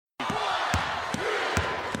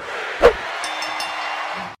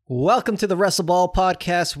Welcome to the WrestleBall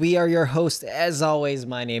Podcast. We are your host. As always,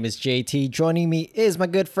 my name is JT. Joining me is my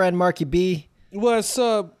good friend Marky B. What's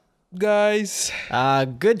up, guys?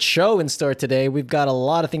 Good show in store today. We've got a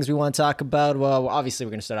lot of things we want to talk about. Well, obviously, we're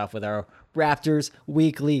going to start off with our Raptors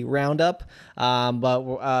weekly roundup.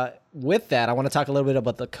 But with that, I want to talk a little bit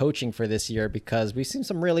about the coaching for this year because we've seen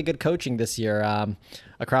some really good coaching this year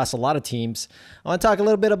across a lot of teams. I want to talk a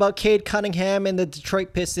little bit about Cade Cunningham and the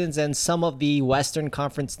Detroit Pistons and some of the Western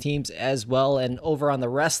Conference teams as well. And over on the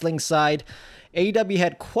wrestling side, AEW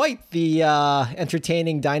had quite the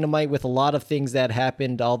entertaining Dynamite with a lot of things that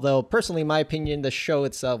happened. Although, personally, in my opinion, the show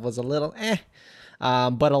itself was a little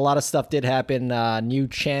but a lot of stuff did happen. New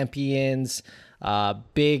champions,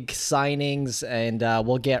 big signings, and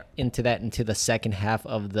we'll get into that into the second half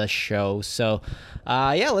of the show. So,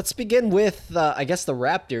 let's begin with, the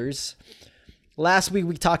Raptors. Last week,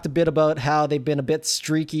 we talked a bit about how they've been a bit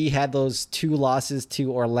streaky, had those 2 losses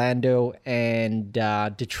to Orlando and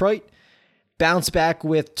Detroit. Bounced back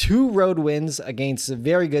with 2 road wins against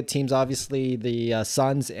very good teams, obviously the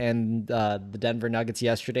Suns and the Denver Nuggets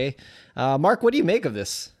yesterday. Mark, what do you make of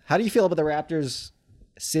this? How do you feel about the Raptors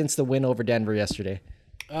since the win over Denver yesterday?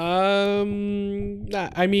 I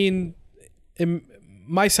mean,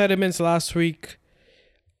 my sentiments last week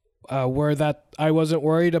were that I wasn't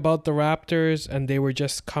worried about the Raptors and they were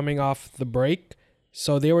just coming off the break.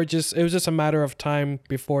 So it was just a matter of time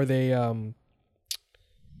before they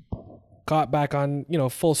got back on,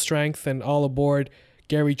 full strength and all aboard.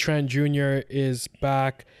 Gary Trent Jr. is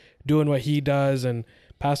back doing what he does, and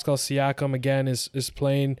Pascal Siakam again is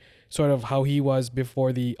playing sort of how he was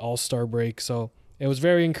before the All-Star break. So it was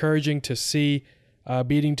very encouraging to see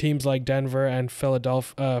beating teams like Denver and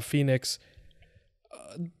Phoenix.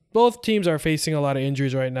 Both teams are facing a lot of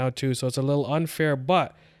injuries right now too, so it's a little unfair,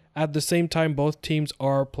 but at the same time, both teams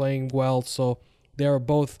are playing well, so they are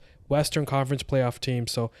both Western Conference playoff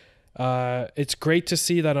teams. So it's great to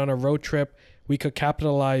see that on a road trip we could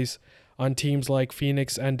capitalize on teams like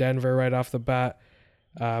Phoenix and Denver right off the bat,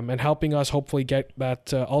 and helping us hopefully get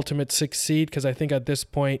that ultimate 6th seed, because I think at this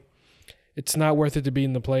point it's not worth it to be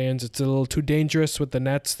in the play-ins. It's a little too dangerous with the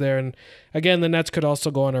Nets there, and again the Nets could also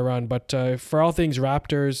go on a run, but for all things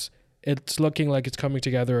Raptors, it's looking like it's coming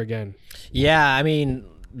together again. Yeah, I mean,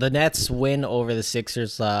 the Nets win over the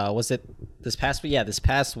Sixers, was it this past week? Yeah, this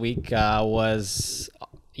past week was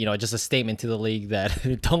just a statement to the league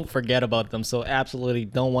that don't forget about them. So absolutely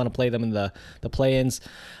don't want to play them in the play-ins.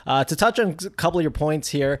 To touch on a couple of your points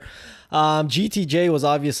here, GTJ was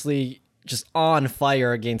obviously just on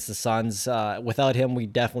fire against the Suns. Without him, we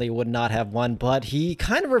definitely would not have won, but he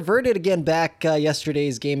kind of reverted again back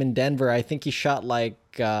yesterday's game in Denver. I think he shot like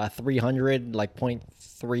 300, like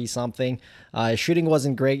 0.3 something. His shooting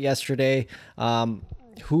wasn't great yesterday.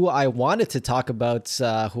 Who I wanted to talk about,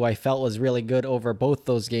 who I felt was really good over both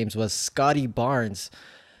those games, was Scotty Barnes.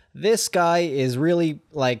 This guy is really,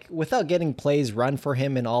 without getting plays run for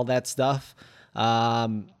him and all that stuff,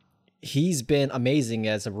 he's been amazing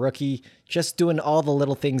as a rookie, just doing all the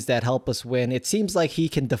little things that help us win. It seems like he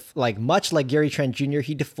can, much like Gary Trent Jr.,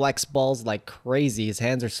 he deflects balls like crazy. His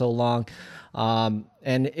hands are so long.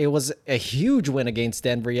 And it was a huge win against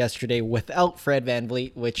Denver yesterday without Fred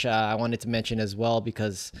VanVleet, which I wanted to mention as well,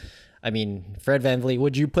 because, Fred VanVleet,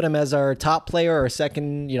 would you put him as our top player or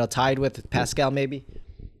second, tied with Pascal maybe?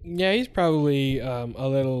 Yeah, he's probably a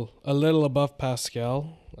little above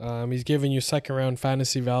Pascal. He's giving you second round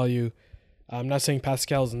fantasy value. I'm not saying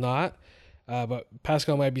Pascal's not, but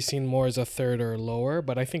Pascal might be seen more as a third or lower,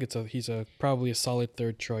 but I think he's probably a solid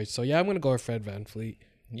third choice. So yeah, I'm going to go with Fred VanVleet.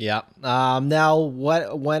 Yeah. Now,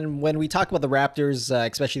 when we talk about the Raptors,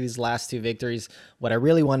 especially these last 2 victories, what I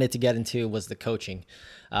really wanted to get into was the coaching.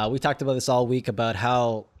 We talked about this all week about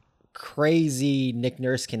how crazy Nick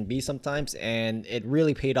Nurse can be sometimes, and it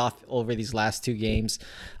really paid off over these last 2 games.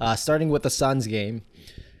 Starting with the Suns game,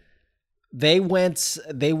 they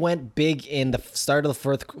went big in the start of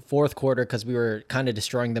the fourth quarter because we were kind of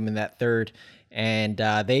destroying them in that third, and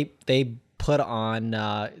they put on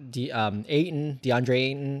DeAndre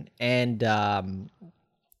Ayton and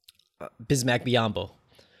Bismack Biyombo,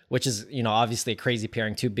 which is, obviously a crazy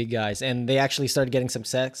pairing, 2 big guys. And they actually started getting some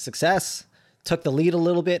success, took the lead a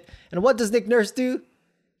little bit. And what does Nick Nurse do?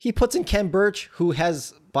 He puts in Ken Birch, who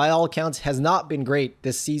has, by all accounts, has not been great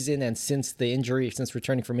this season and since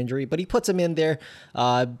returning from injury, but he puts him in there.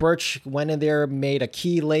 Birch went in there, made a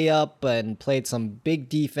key layup and played some big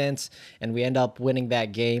defense, and we end up winning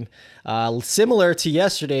that game. Similar to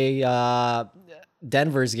yesterday,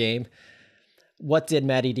 Denver's game. What did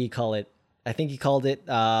Matty D call it? I think he called it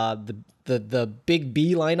the big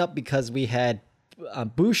B lineup, because we had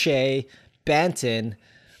Boucher, Banton,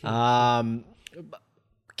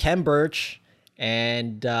 Ken Burch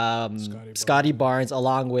and Scotty Barnes,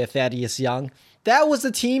 along with Thaddeus Young. That was the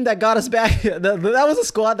team that got us back. That was a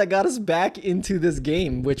squad that got us back into this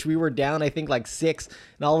game, which we were down, I think, like 6.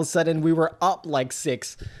 And all of a sudden, we were up like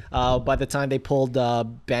 6 by the time they pulled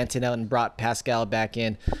Banton out and brought Pascal back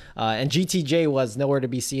in. And GTJ was nowhere to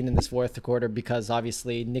be seen in this fourth quarter because,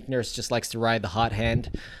 obviously, Nick Nurse just likes to ride the hot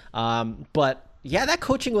hand. But, yeah, that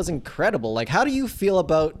coaching was incredible. Like, how do you feel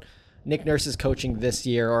about Nick Nurse's coaching this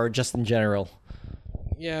year or just in general?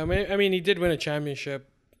 Yeah, I mean, he did win a championship,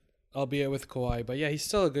 albeit with Kawhi. But, yeah, he's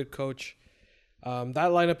still a good coach. That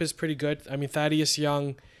lineup is pretty good. I mean, Thaddeus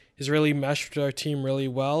Young has really meshed with our team really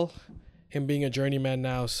well, him being a journeyman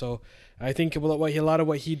now. So I think a lot of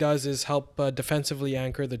what he does is help defensively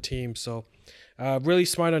anchor the team. So really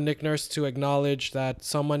smart on Nick Nurse to acknowledge that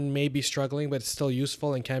someone may be struggling, but it's still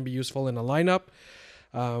useful and can be useful in a lineup.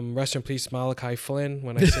 Rest in peace, Malachi Flynn,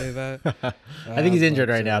 when I say that. I think he's injured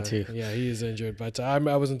right now, too. Yeah, he is injured. But I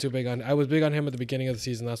wasn't too big on... I was big on him at the beginning of the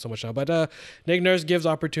season, not so much now. But Nick Nurse gives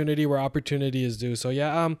opportunity where opportunity is due. So,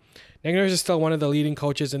 yeah, Nick Nurse is still one of the leading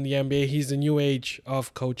coaches in the NBA. He's the new age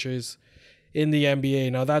of coaches in the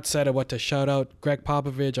NBA. Now, that said, I want to shout out Greg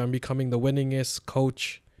Popovich on becoming the winningest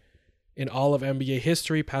coach in all of NBA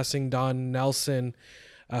history, passing Don Nelson,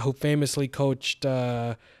 who famously coached,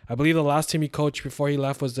 I believe the last team he coached before he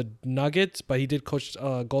left was the Nuggets, but he did coach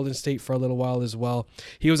Golden State for a little while as well.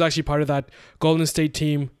 He was actually part of that Golden State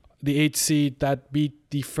team, the 8th seed, that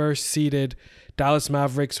beat the first seeded Dallas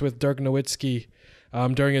Mavericks with Dirk Nowitzki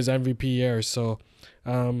during his MVP year. So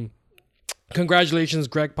congratulations,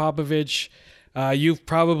 Greg Popovich. You've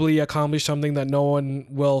probably accomplished something that no one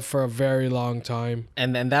will for a very long time.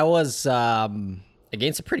 And that was...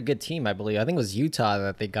 against a pretty good team, I believe. I think it was Utah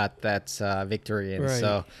that they got that victory in. Right.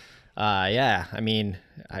 So, yeah, I mean,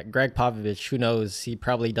 Greg Popovich, who knows? He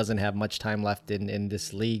probably doesn't have much time left in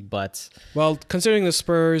this league, but... Well, considering the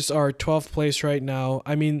Spurs are 12th place right now,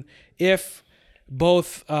 I mean, if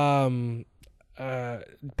both Portland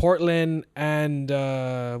and...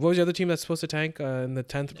 what was the other team that's supposed to tank in the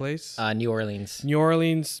 10th place? New Orleans. New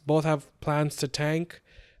Orleans both have plans to tank.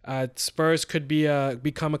 Spurs could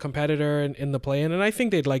become a competitor in the play-in, and I think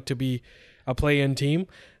they'd like to be a play-in team.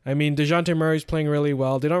 I mean, DeJounte Murray's playing really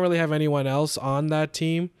well. They don't really have anyone else on that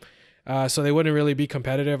team, so they wouldn't really be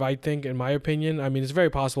competitive, I think, in my opinion. I mean, it's very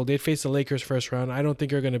possible. They'd face the Lakers first round. I don't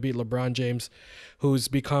think you're going to beat LeBron James, who's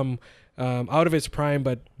become out of his prime,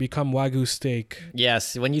 but become Wagyu steak.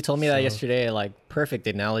 Yes, when you told me that yesterday, like, perfect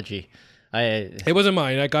analogy. It wasn't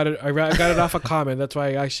mine. I got it off a comment. That's why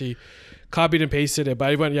I actually... copied and pasted it, but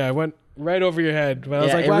I went right over your head. But I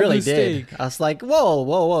was like, it really did. I was like,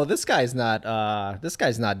 whoa, this guy's not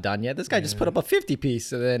done yet. This guy just put up a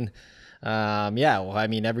 50-piece, and then, well, I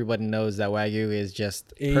mean, everybody knows that Wagyu is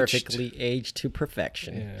just perfectly aged to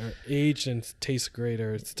perfection. Yeah, aged and tastes great,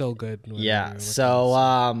 or it's still good. Yeah.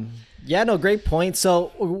 So, great point.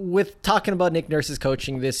 So, with talking about Nick Nurse's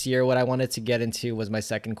coaching this year, what I wanted to get into was my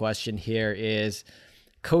second question here is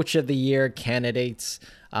Coach of the Year candidates.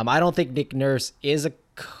 I don't think Nick Nurse is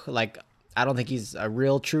I don't think he's a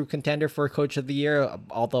real true contender for Coach of the Year,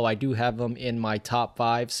 although I do have him in my top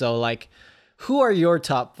 5. So, like, who are your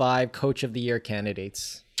top 5 Coach of the Year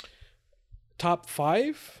candidates? Top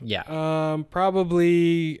 5? Yeah.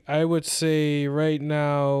 Probably, I would say right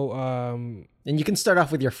now... and you can start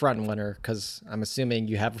off with your front runner, because I'm assuming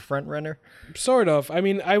you have a front runner. Sort of. I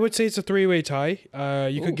mean, I would say it's a 3-way tie.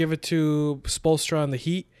 You could give it to Spoelstra on the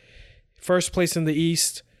Heat. First place in the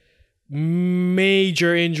East.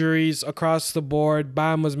 Major injuries across the board.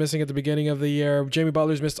 Bam was missing at the beginning of the year. Jimmy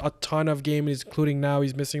Butler's missed a ton of games, including now.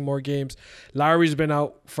 He's missing more games. Lowry's been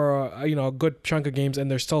out for a good chunk of games,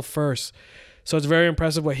 and they're still first. So it's very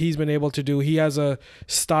impressive what he's been able to do. He has a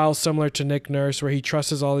style similar to Nick Nurse, where he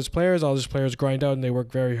trusts all his players. All his players grind out, and they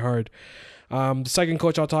work very hard. The second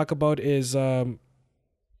coach I'll talk about is the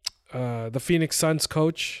Phoenix Suns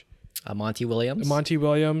coach. Monty Williams.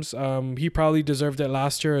 He probably deserved it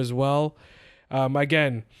last year as well.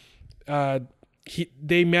 They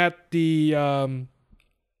met the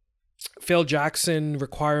Phil Jackson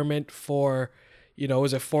requirement for,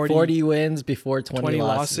 was it 40 wins before 20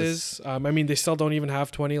 losses. I mean, they still don't even have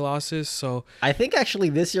 20 losses. So I think actually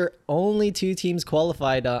this year only 2 teams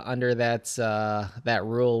qualified under that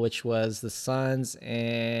rule, which was the Suns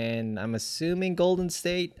and I'm assuming Golden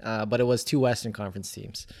State, but it was 2 Western Conference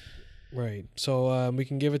teams. Right. So we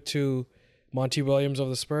can give it to Monty Williams of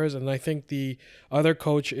the Spurs. And I think the other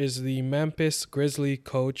coach is the Memphis Grizzly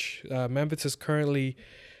coach. Memphis is currently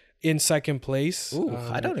in second place. Ooh,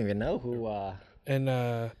 I don't even know who. And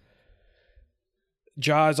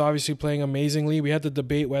Ja is obviously playing amazingly. We had the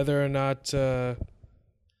debate whether or not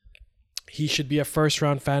he should be a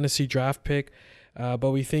first-round fantasy draft pick,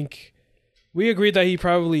 but we agreed that he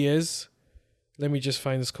probably is. Let me just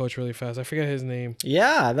find this coach really fast. I forget his name.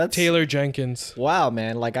 Yeah, that's Taylor Jenkins. Wow,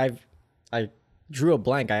 man. Like I drew a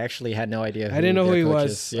blank. I actually had no idea. I didn't know who he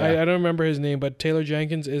was. Is. Yeah. I don't remember his name, but Taylor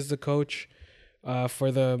Jenkins is the coach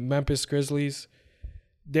for the Memphis Grizzlies.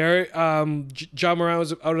 There, John Moran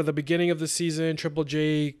was out of the beginning of the season. Triple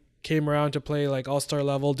J came around to play like all-star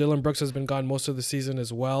level. Dylan Brooks has been gone most of the season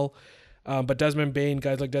as well. But Desmond Bain,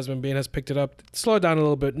 guys like Desmond Bain has picked it up. It's slowed down a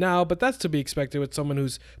little bit now, but that's to be expected with someone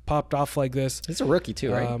who's popped off like this. He's a rookie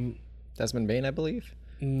too, right? Desmond Bain, I believe.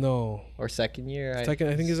 No. Or second year? I think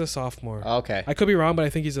he's a sophomore. Oh, okay. I could be wrong, but I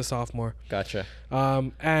think he's a sophomore. Gotcha.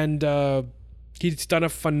 And he's done a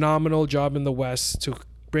phenomenal job in the West to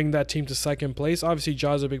bring that team to second place. Obviously,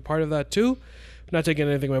 Ja's a big part of that too. Not taking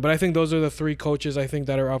anything away, but I think those are the three coaches I think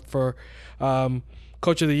that are up for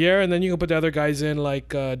Coach of the Year. And then you can put the other guys in like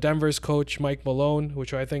Denver's coach, Mike Malone,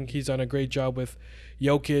 which I think he's done a great job with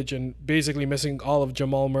Jokic and basically missing all of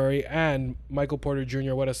Jamal Murray and Michael Porter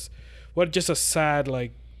Jr. What just a sad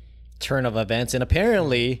like turn of events. And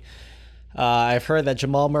apparently I've heard that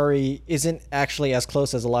Jamal Murray isn't actually as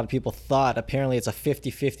close as a lot of people thought. Apparently it's a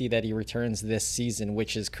 50-50 that he returns this season,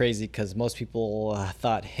 which is crazy because most people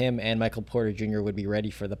thought him and Michael Porter Jr. would be ready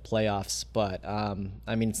for the playoffs. But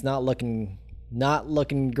I mean, it's not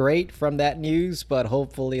looking great from that news, but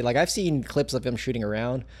hopefully, like I've seen clips of him shooting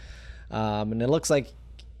around, and it looks like,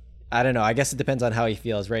 I don't know, I guess it depends on how he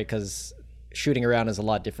feels, right? Because shooting around is a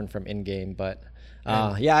lot different from in-game, but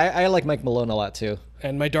I like Mike Malone a lot too.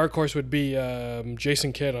 And my dark horse would be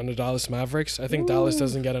Jason Kidd on the Dallas Mavericks. I think Dallas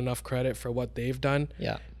doesn't get enough credit for what they've done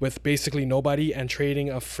with basically nobody and trading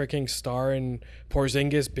a freaking star in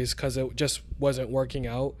Porzingis because it just wasn't working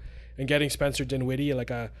out, and getting Spencer Dinwiddie like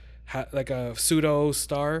a pseudo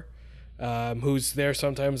star who's there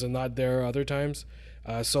sometimes and not there other times.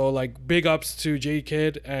 So like big ups to J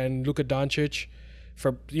Kidd and Luka Doncic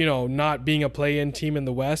for not being a play-in team in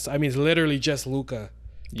the West. I mean, it's literally just Luka.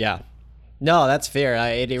 Yeah. No, that's fair.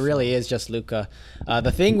 It really is just Luka.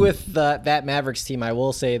 The thing with that Mavericks team, I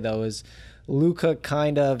will say though, is Luka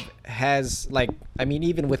kind of has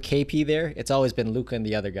even with KP there, it's always been Luka and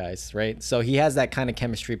the other guys, right? So he has that kind of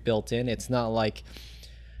chemistry built in. It's not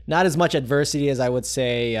as much adversity as I would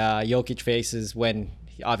say Jokic faces when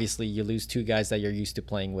obviously you lose two guys that you're used to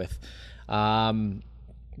playing with.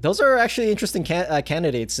 Those are actually interesting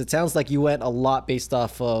candidates. It sounds like you went a lot based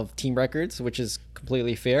off of team records, which is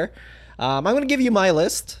completely fair. I'm going to give you my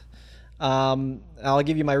list. I'll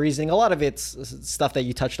give you my reasoning. A lot of it's stuff that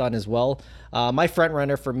you touched on as well. My front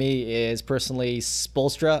runner for me is personally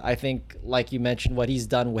Spoelstra. I think, like you mentioned, what he's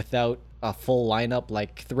done without a full lineup,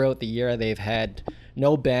 like throughout the year, they've had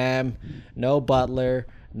no Bam, no Butler,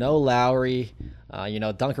 no Lowry.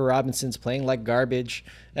 Duncan Robinson's playing like garbage,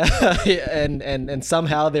 and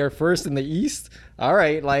somehow they're first in the East. All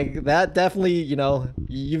right, like that definitely,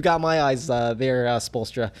 you've got my eyes there,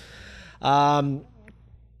 Spoelstra.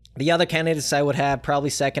 The other candidates I would have probably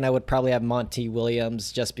second, I would probably have Monty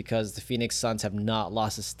Williams, just because the Phoenix Suns have not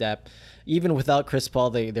lost a step. Even without Chris Paul,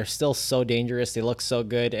 they're still so dangerous. They look so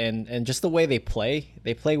good, and just the way they play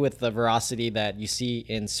with the veracity that you see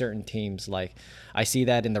in certain teams. Like I see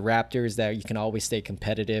that in the Raptors, that you can always stay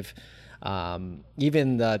competitive.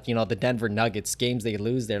 Even the Denver Nuggets, games they're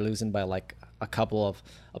losing by like a couple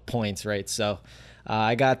of points, right? So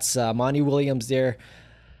I got Monty Williams there.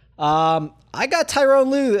 I got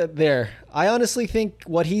Tyronn Lue there. I honestly think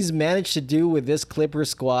what he's managed to do with this Clippers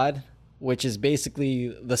squad, which is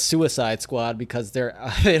basically the Suicide Squad because they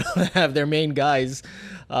don't have their main guys,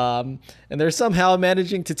 and they're somehow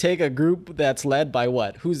managing to take a group that's led by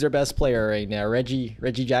who's their best player right now, Reggie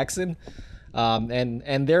Jackson,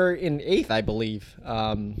 and they're in 8th, I believe,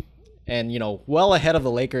 and well ahead of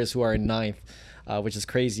the Lakers, who are in 9th. Which is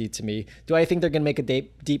crazy to me. Do I think they're going to make a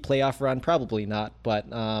deep playoff run? Probably not. But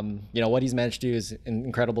what he's managed to do is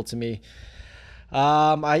incredible to me.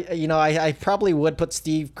 I probably would put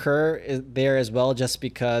Steve Kerr there as well, just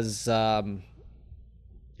because the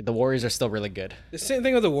Warriors are still really good. The same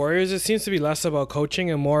thing with the Warriors. It seems to be less about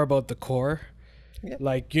coaching and more about the core. Yeah.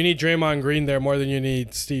 Like you need Draymond Green there more than you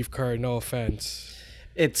need Steve Kerr. No offense.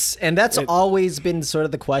 That's always been sort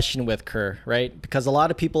of the question with Kerr, right? Because a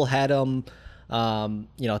lot of people had him.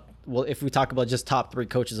 If we talk about just top 3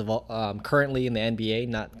 coaches of all, currently in the NBA,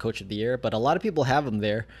 not coach of the year, but a lot of people have him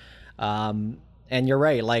there. And you're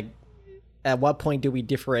right. Like, at what point do we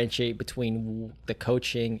differentiate between the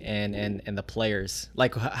coaching and the players?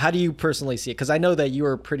 Like, how do you personally see it? Because I know that you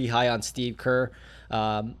were pretty high on Steve Kerr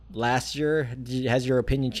last year. Has your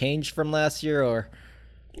opinion changed from last year, or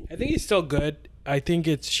I think he's still good. I think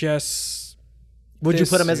it's just. Would you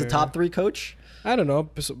put him as a top 3 coach? I don't know.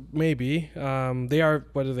 Maybe. They are,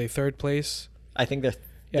 what are they, 3rd place? I think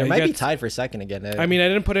they might be tied for 2nd again. I mean, I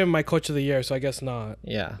didn't put him in my coach of the year, so I guess not.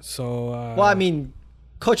 Yeah. So. Well, I mean,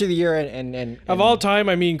 coach of the year and of all time,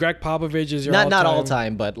 I mean, Greg Popovich is your not all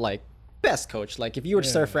time, but like best coach. Like if you were to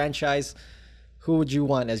start a franchise, who would you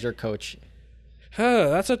want as your coach?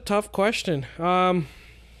 That's a tough question.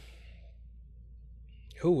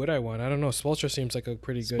 Who would I want? I don't know. Spoelstra seems like a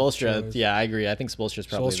pretty good choice. Yeah, I agree. I think Spoelstra's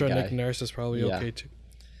probably the guy. Nick Nurse is probably okay too.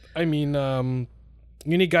 I mean,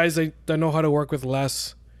 you need guys that know how to work with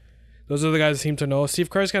less. Those are the guys that seem to know.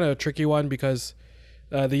 Steve Kerr's kind of a tricky one because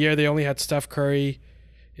the year they only had Steph Curry,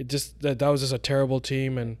 that was just a terrible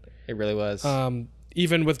team, and it really was.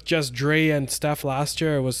 Even with just Dre and Steph last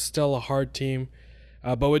year, it was still a hard team.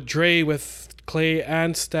 But with Dre, with Clay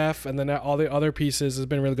and Steph, and then all the other pieces, has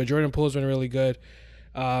been really good. Jordan Poole has been really good.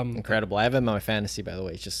 Incredible. I have him on my fantasy, by the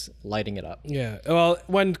way. It's just lighting it up. Yeah. Well,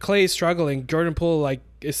 when Clay's struggling, Jordan Poole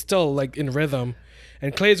is still in rhythm,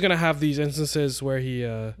 and Clay's gonna have these instances where he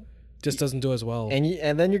just doesn't do as well.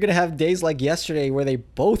 And then you're gonna have days like yesterday where they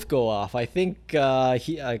both go off. I think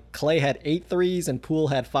Clay had 8 threes and Poole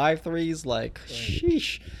had 5 threes.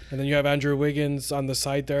 Sheesh. And then you have Andrew Wiggins on the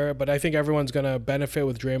side there, but I think everyone's gonna benefit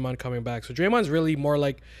with Draymond coming back. So Draymond's really more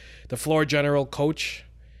like the floor general coach.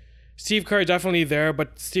 Steve Kerr definitely there,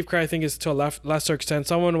 but Steve Kerr I think is to a lesser extent.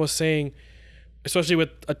 Someone was saying, especially with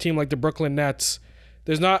a team like the Brooklyn Nets,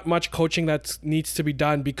 there's not much coaching that needs to be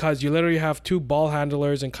done because you literally have 2 ball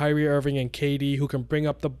handlers in Kyrie Irving and KD who can bring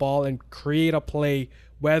up the ball and create a play,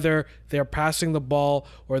 whether they're passing the ball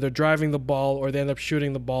or they're driving the ball or they end up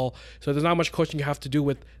shooting the ball. So there's not much coaching you have to do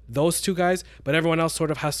with those 2 guys, but everyone else sort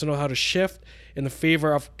of has to know how to shift in the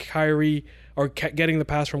favor of Kyrie or getting the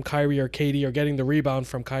pass from Kyrie or KD or getting the rebound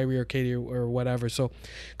from Kyrie or KD or whatever. So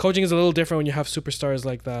coaching is a little different when you have superstars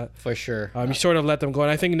like that. For sure. You sort of let them go.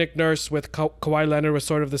 And I think Nick Nurse with Kawhi Leonard was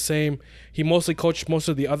sort of the same. He mostly coached most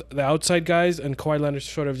of the outside guys, and Kawhi Leonard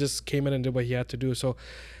sort of just came in and did what he had to do. So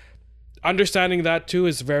understanding that too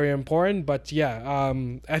is very important. But yeah,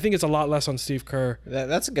 I think it's a lot less on Steve Kerr.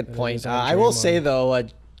 That's a good point. I will say though,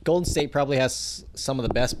 Golden State probably has some of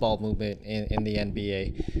the best ball movement in the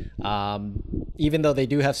NBA. Even though they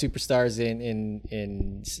do have superstars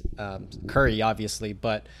in Curry, obviously,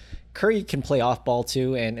 but Curry can play off ball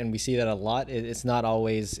too, and we see that a lot. It's not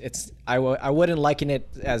always. I wouldn't liken it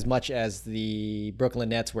as much as the Brooklyn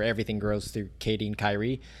Nets, where everything grows through KD and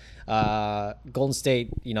Kyrie. Golden State,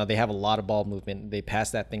 they have a lot of ball movement. They pass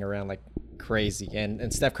that thing around like crazy,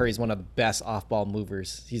 and Steph Curry is one of the best off ball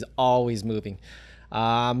movers. He's always moving.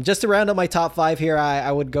 Just to round up my top 5 here, I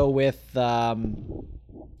would go with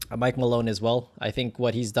Mike Malone as well. I think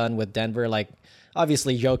what he's done with Denver,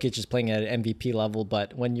 obviously Jokic is playing at an MVP level,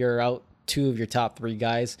 but when you're out 2 of your top 3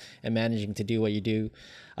 guys and managing to do what you do,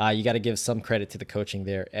 you got to give some credit to the coaching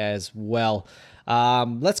there as well.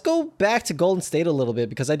 Let's go back to Golden State a little bit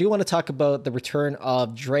because I do want to talk about the return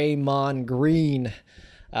of Draymond Green.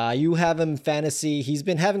 You have him fantasy. He's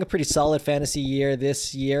been having a pretty solid fantasy year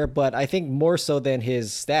this year, but I think more so than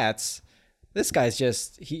his stats, this guy's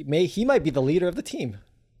he might be the leader of the team.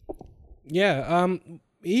 Yeah,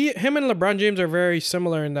 him and LeBron James are very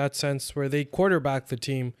similar in that sense, where they quarterback the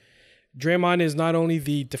team. Draymond is not only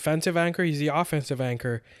the defensive anchor, he's the offensive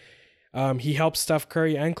anchor. He helps Steph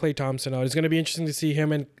Curry and Klay Thompson out. It's going to be interesting to see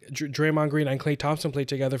him and Draymond Green and Klay Thompson play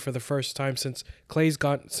together for the first time since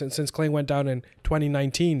Klay went down in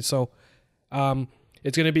 2019. So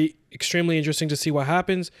it's going to be extremely interesting to see what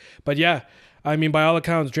happens. But yeah, I mean, by all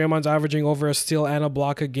accounts, Draymond's averaging over a steal and a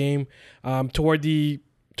block a game. Toward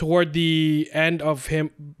the end of him,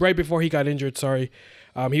 right before he got injured,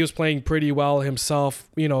 he was playing pretty well himself,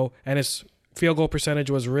 and his field goal percentage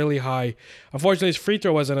was really high. Unfortunately, his free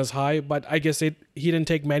throw wasn't as high, but I guess he didn't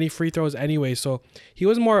take many free throws anyway. So he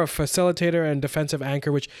was more a facilitator and defensive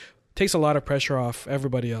anchor, which takes a lot of pressure off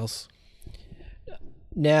everybody else.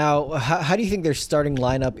 Now, how do you think their starting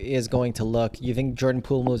lineup is going to look? You think Jordan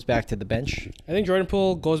Poole moves back to the bench? I think Jordan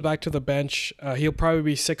Poole goes back to the bench. He'll probably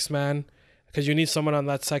be 6-man because you need someone on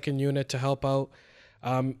that second unit to help out.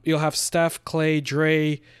 You'll have Steph, Clay,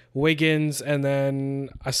 Dre, Wiggins, and then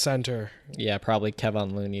a center. Yeah, probably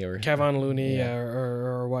Kevon Looney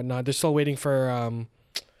or whatnot. They're still waiting for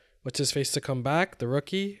what's his face to come back, the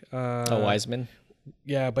rookie. Wiseman.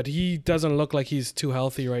 Yeah, but he doesn't look like he's too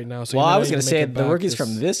healthy right now. So I was going to say the rookies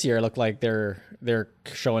from this year look like they're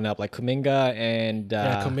showing up, like Kuminga and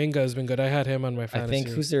Kuminga has been good. I had him on my fantasy. I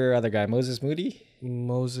think who's their other guy? Moses Moody?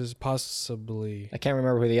 Moses, possibly. I can't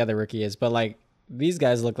remember who the other rookie is, but these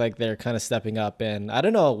guys look like they're kind of stepping up. And I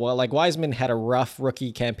don't know. Well, like Wiseman had a rough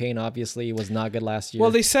rookie campaign. Obviously, he was not good last year.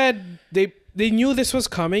 Well, they said they knew this was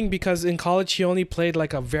coming because in college he only played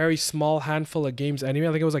like a very small handful of games anyway.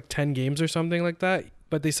 I think it was like 10 games or something like that.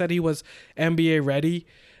 But they said he was NBA ready.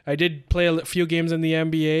 I did play a few games in the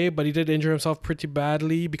NBA, but he did injure himself pretty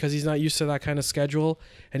badly because he's not used to that kind of schedule.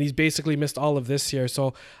 And he's basically missed all of this year.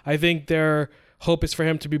 So I think their hope is for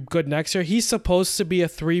him to be good next year. He's supposed to be a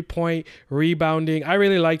 3-point rebounding. I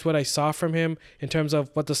really liked what I saw from him in terms of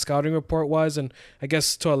what the scouting report was. And I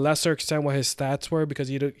guess to a lesser extent what his stats were because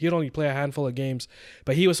he'd only play a handful of games.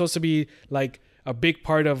 But he was supposed to be like a big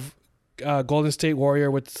part of Golden State Warrior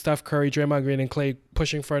with Steph Curry, Draymond Green, and Klay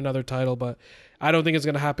pushing for another title. But I don't think it's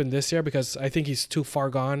going to happen this year because I think he's too far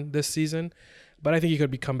gone this season. But I think he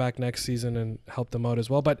could come back next season and help them out as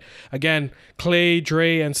well. But again, Klay,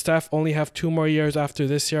 Dre, and Steph only have 2 more years after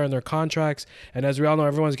this year on their contracts. And as we all know,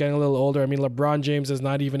 everyone's getting a little older. I mean, LeBron James is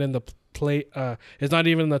not even in the is not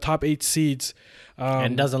even in the top 8 seeds.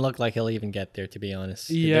 And doesn't look like he'll even get there, to be honest.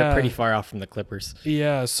 Yeah. They're pretty far off from the Clippers.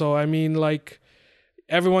 Yeah, so I mean, like,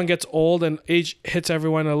 everyone gets old and age hits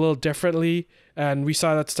everyone a little differently. And we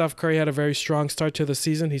saw that Steph Curry had a very strong start to the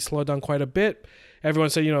season. He slowed down quite a bit.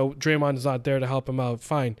 Everyone said, Draymond's not there to help him out.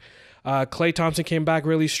 Fine. Klay Thompson came back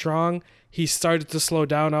really strong. He started to slow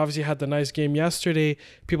down. Obviously had the nice game yesterday.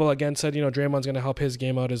 People again said, Draymond's going to help his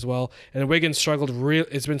game out as well. And Wiggins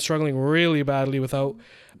it's been struggling really badly without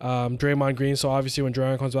Draymond Green. So obviously when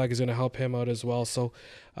Draymond comes back, he's going to help him out as well. So,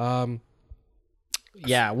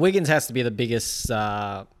 Wiggins has to be the biggest,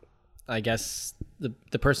 I guess,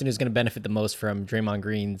 the person who's going to benefit the most from Draymond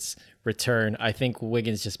Green's return. I think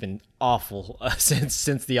Wiggins just been awful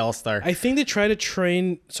since the All-Star. I think they try to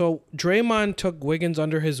train. So Draymond took Wiggins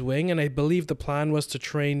under his wing, and I believe the plan was to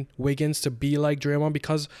train Wiggins to be like Draymond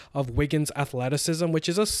because of Wiggins' athleticism, which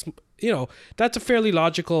is that's a fairly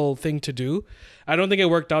logical thing to do. I don't think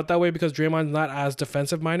it worked out that way because Draymond's not as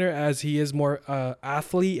defensive-minded as he is more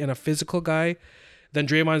athlete and a physical guy. Then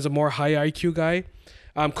Draymond's a more high IQ guy.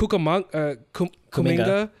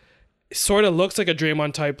 Kuminga sort of looks like a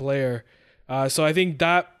Draymond type player. So I think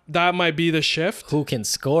that might be the shift. Who can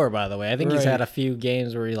score, by the way. I think he's had a few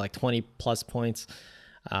games where he's like 20 plus points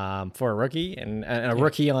for a rookie and a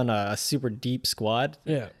rookie on a super deep squad.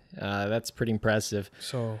 Yeah. That's pretty impressive.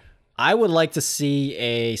 So I would like to see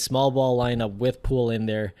a small ball lineup with Poole in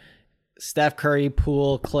there. Steph Curry,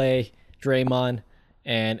 Poole, Klay, Draymond,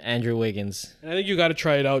 and Andrew Wiggins. I think you got to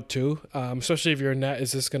try it out too, especially if your net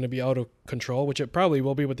is just going to be out of control, which it probably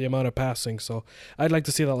will be with the amount of passing. So I'd like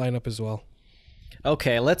to see that lineup as well.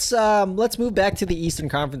 Okay, let's move back to the Eastern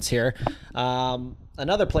Conference here.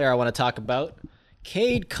 Another player I want to talk about,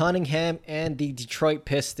 Cade Cunningham and the Detroit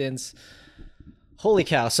Pistons. Holy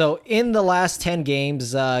cow. So in the last 10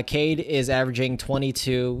 games, Cade is averaging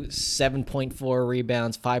 22, 7.4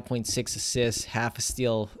 rebounds, 5.6 assists, half a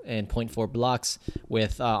steal, and 0.4 blocks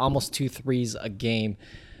with almost 2 threes a game.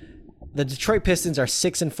 The Detroit Pistons are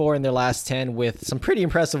 6-4 in their last 10 with some pretty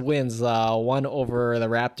impressive wins. One over the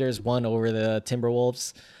Raptors, one over the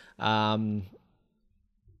Timberwolves.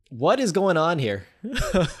 What is going on here?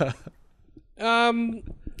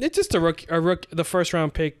 It's just a rookie, the first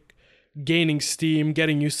round pick gaining steam,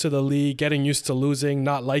 getting used to the league, getting used to losing,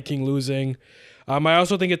 not liking losing. I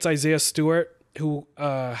also think it's Isaiah Stewart who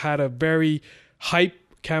had a very hype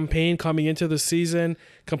campaign coming into the season,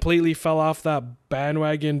 completely fell off that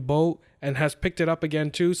bandwagon boat and has picked it up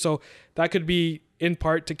again too. So that could be in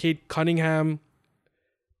part to Cade Cunningham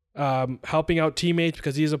helping out teammates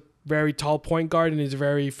because he's a very tall point guard and he's a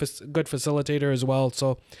very good facilitator as well.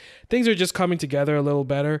 So things are just coming together a little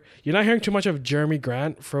better. You're not hearing too much of Jeremy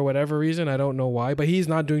Grant for whatever reason. I don't know why, but he's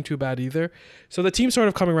not doing too bad either. So the team's sort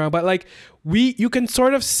of coming around. But like you can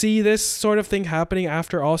sort of see this sort of thing happening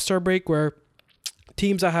after All-Star break where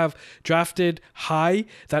teams that have drafted high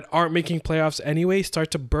that aren't making playoffs anyway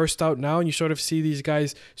start to burst out now, and you sort of see these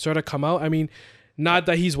guys sort of come out. I mean, not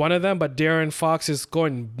that he's one of them, but De'Aaron Fox is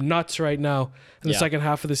going nuts right now in the second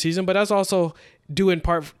half of the season. But that's also due in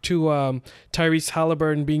part to Tyrese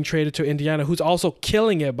Halliburton being traded to Indiana, who's also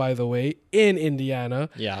killing it, by the way, in Indiana.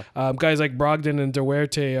 Yeah. Guys like Brogdon and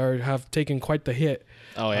Duarte have taken quite the hit.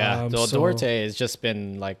 Oh, yeah. Duarte has just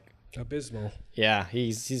been like abysmal. Yeah,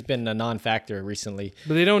 he's been a non-factor recently.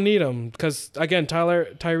 But they don't need him because, again,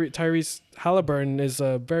 Tyrese Halliburton is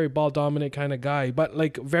a very ball-dominant kind of guy, but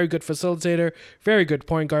like very good facilitator, very good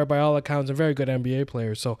point guard by all accounts, and very good NBA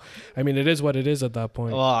player. So, I mean, it is what it is at that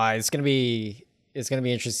point. Well, it's gonna be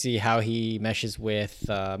interesting to see how he meshes with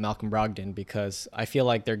Malcolm Brogdon because I feel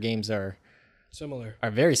like their games are similar. Are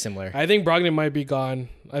very similar. I think Brogdon might be gone.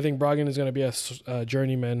 I think Brogdon is going to be a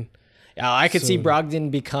journeyman. I could see soon.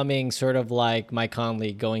 Brogdon becoming sort of like Mike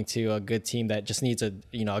Conley, going to a good team that just needs a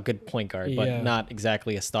good point guard, but not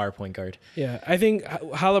exactly a star point guard. Yeah, I think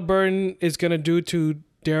Halliburton is gonna do to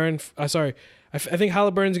Darren. I think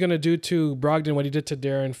Halliburton's gonna do to Brogdon what he did to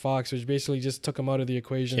Darren Fox, which basically just took him out of the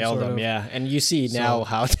equation. Killed him, yeah. And you see now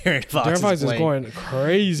how Darren Fox is going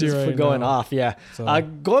crazy right now. Going off, yeah. So.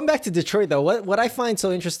 Going back to Detroit, though, what I find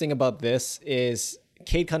so interesting about this is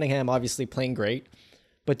Cade Cunningham obviously playing great,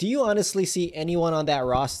 but do you honestly see anyone on that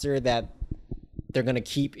roster that they're going to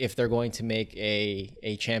keep if they're going to make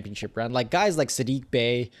a championship run? Like guys like Sadiq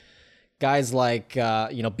Bey, guys like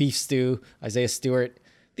Beef Stew, Isaiah Stewart.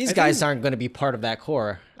 These guys aren't going to be part of that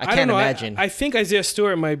core. I can't imagine. I think Isaiah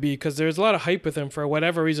Stewart might be, because there's a lot of hype with him for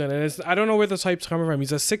whatever reason. And I don't know where this hype's coming from.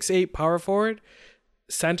 He's a 6'8" power forward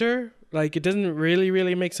center. Like, it doesn't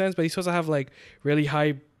really make sense, but he's supposed to have like really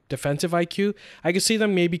high defensive IQ. I could see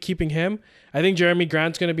them maybe keeping him. I think Jeremy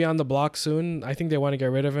Grant's going to be on the block soon. I think they want to get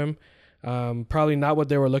rid of him. Probably not what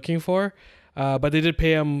they were looking for. But they did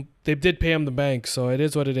pay him. They did pay him the bank, so it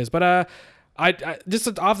is what it is. But I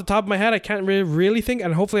just off the top of my head, I can't really think,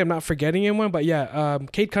 and hopefully I'm not forgetting anyone. But yeah,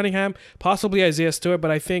 Cade Cunningham, possibly Isaiah Stewart.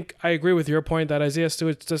 But I think I agree with your point that Isaiah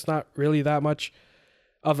Stewart's just not really that much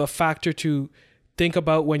of a factor to think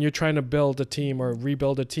about when you're trying to build a team or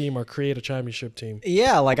rebuild a team or create a championship team.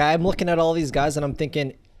 Yeah, like I'm looking at all these guys and I'm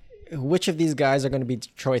thinking, which of these guys are going to be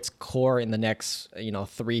Detroit's core in the next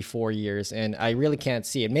 3-4 years? And I really can't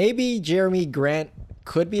see it. Maybe Jeremy Grant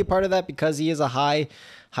could be a part of that because he is a high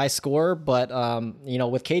scorer, but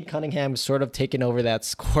with Cade Cunningham sort of taking over that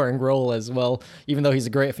scoring role as well, even though he's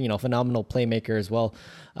a great, phenomenal playmaker as well.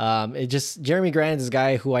 Jeremy Grant is a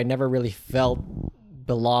guy who I never really felt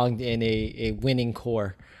belonged in a winning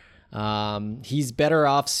core. He's better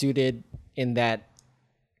off suited in that.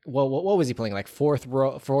 Well, what was he playing, like fourth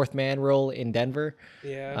man role in Denver?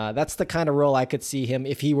 Yeah, that's the kind of role I could see him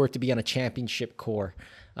if he were to be on a championship core.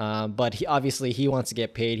 But he wants to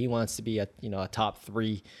get paid. He wants to be a top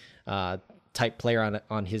 3 type player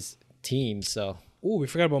on his team. So we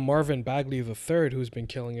forgot about Marvin Bagley III, who's been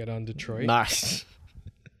killing it on Detroit. Nice.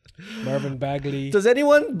 Marvin Bagley. Does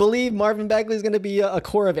anyone believe Marvin Bagley is going to be a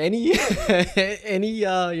core of any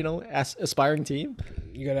aspiring team?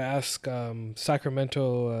 You got to ask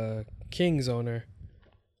Sacramento Kings owner.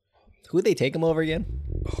 Who'd they take him over again?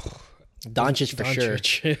 Doncic for sure.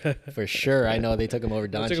 For sure. I know they took him over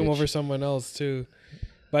Doncic. They took him over someone else too.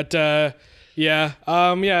 But Detroit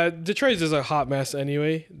is a hot mess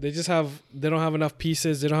anyway. They don't have enough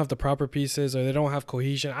pieces. They don't have the proper pieces, or they don't have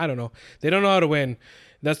cohesion. I don't know. They don't know how to win.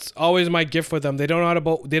 That's always my gift with them. They don't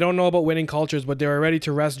know about winning cultures, but they were ready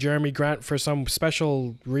to rest Jeremy Grant for some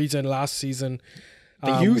special reason last season.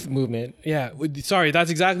 The youth movement. Yeah, sorry, that's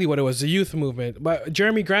exactly what it was, the youth movement. But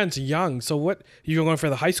Jeremy Grant's young, so what? You're going for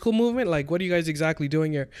the high school movement? Like, what are you guys exactly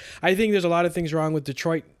doing here? I think there's a lot of things wrong with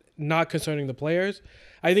Detroit, not concerning the players.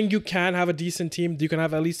 I think you can have a decent team. You can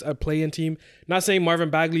have at least a play-in team. Not saying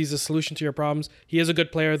Marvin Bagley is the solution to your problems. He is a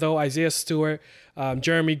good player, though. Isaiah Stewart,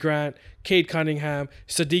 Jeremy Grant, Cade Cunningham,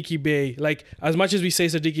 Sadiq Bey. Like, as much as we say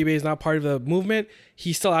Sadiq Bey is not part of the movement,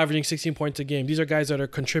 he's still averaging 16 points a game. These are guys that are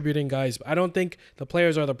contributing guys. I don't think the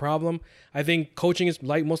players are the problem. I think coaching is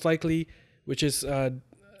most likely, which is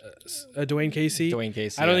Dwayne Casey.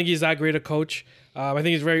 I don't think he's that great a coach. I think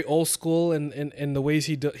he's very old school in the ways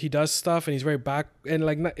he does stuff, and he's very back and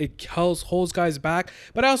it holds guys back.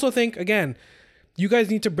 But I also think, again, you guys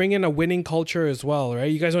need to bring in a winning culture as well,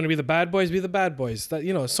 right? You guys want to be the bad boys, be the bad boys.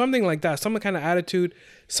 That something like that, some kind of attitude,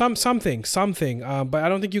 something. But I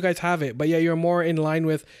don't think you guys have it. But yeah, you're more in line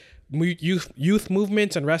with youth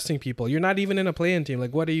movements and resting people. You're not even in a play-in team.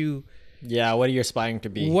 Like, what are you? Yeah, what are you aspiring to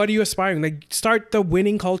be? What are you aspiring? Like, start the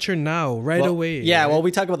winning culture now, away. Yeah, right? well,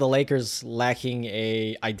 we talk about the Lakers lacking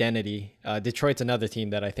a identity. Detroit's another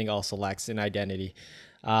team that I think also lacks an identity.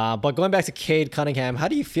 But going back to Cade Cunningham, how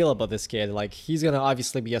do you feel about this kid? Like, he's going to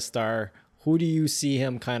obviously be a star. Who do you see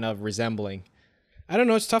him kind of resembling? I don't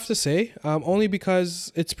know. It's tough to say, only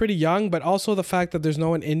because it's pretty young, but also the fact that there's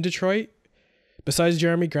no one in Detroit besides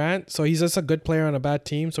Jeremy Grant. So he's just a good player on a bad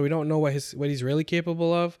team. So we don't know what he's really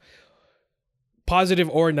capable of. Positive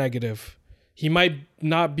or negative. He might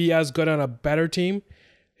not be as good on a better team.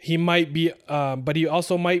 He might be, but he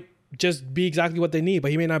also might just be exactly what they need,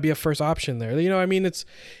 but he may not be a first option there. You know what I mean? It's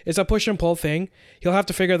a push and pull thing. He'll have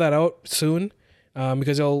to figure that out soon,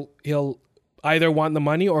 because he'll either want the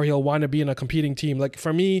money or he'll want to be in a competing team. Like,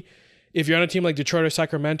 for me, if you're on a team like Detroit or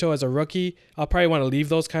Sacramento as a rookie, I'll probably want to leave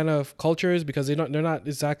those kind of cultures because they're not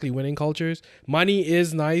exactly winning cultures. Money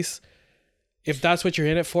is nice. if that's what you're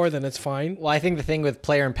in it for, then it's fine. Well, I think the thing with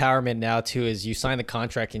player empowerment now too is you sign the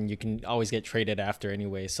contract and you can always get traded after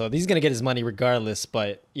anyway. So he's gonna get his money regardless.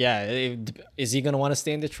 But yeah, is he gonna want to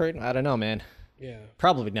stay in Detroit? I don't know, man. Yeah,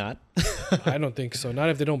 probably not. I don't think so. Not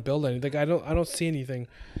if they don't build anything. I don't see anything.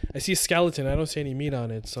 I see a skeleton. I don't see any meat on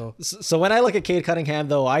it. So when I look at Cade Cunningham,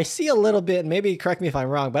 though, I see a little bit. Maybe correct me if I'm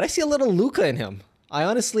wrong, but I see a little Luka in him. I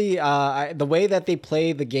honestly, the way that they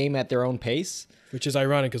play the game at their own pace. Which is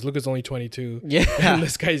ironic because Luka's only 22. Yeah. And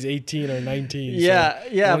this guy's 18 or 19. Yeah, so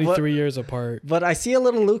yeah. Only 3 years apart. But I see a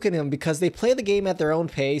little Luka in him because they play the game at their own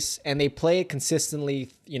pace and they play it consistently,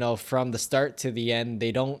 from the start to the end.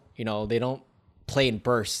 They don't play in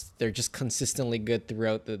bursts. They're just consistently good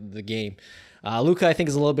throughout the game. Luka, I think,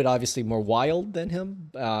 is a little bit obviously more wild than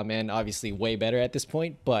him, and obviously way better at this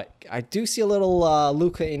point. But I do see a little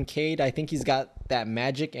Luka in Cade. I think he's got that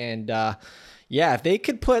magic, and if they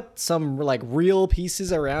could put some like real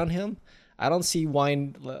pieces around him, I don't see why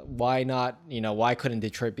not. Why couldn't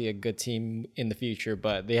Detroit be a good team in the future?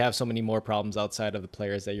 But they have so many more problems outside of the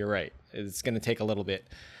players that you're right. It's going to take a little bit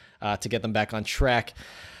to get them back on track.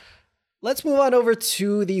 Let's move on over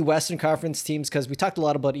to the Western Conference teams because we talked a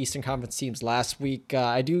lot about Eastern Conference teams last week.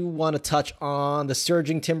 I do want to touch on the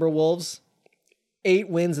surging Timberwolves. 8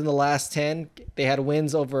 wins in the last 10. They had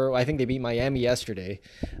wins over, I think they beat Miami yesterday.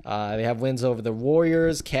 They have wins over the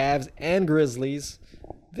Warriors, Cavs, and Grizzlies.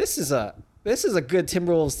 This is a good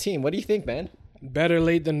Timberwolves team. What do you think, man? Better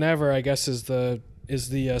late than never, I guess, is the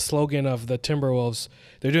slogan of the Timberwolves.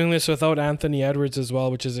 They're doing this without Anthony Edwards as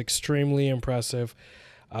well, which is extremely impressive.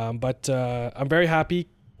 But I'm very happy.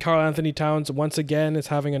 Karl Anthony Towns once again is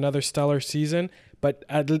having another stellar season. But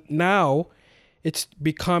now it's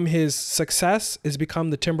become his success has become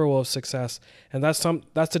the Timberwolves' success, and that's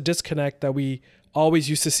a disconnect that we always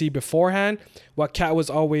used to see beforehand. What Cat was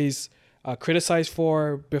always criticized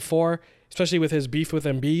for before, especially with his beef with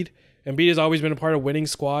Embiid. Embiid has always been a part of winning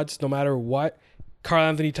squads, no matter what. Karl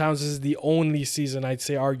Anthony Towns is the only season, I'd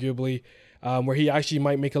say, arguably, where he actually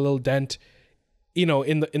might make a little dent. In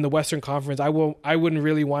the Western Conference, I wouldn't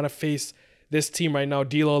really want to face this team right now.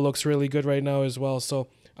 D'Lo looks really good right now as well. So,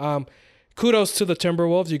 kudos to the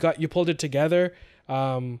Timberwolves. You pulled it together,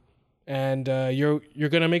 and you're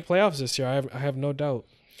gonna make playoffs this year. I have no doubt.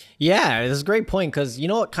 Yeah, it's a great point because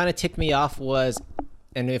what kind of ticked me off was,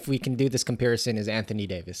 and if we can do this comparison, is Anthony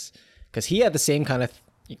Davis because he had the same kind of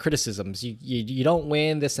criticisms. You don't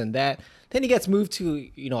win this and that. Then he gets moved to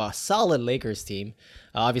a solid Lakers team.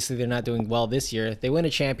 Obviously, they're not doing well this year. They win a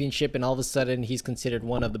championship, and all of a sudden, he's considered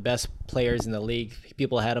one of the best players in the league.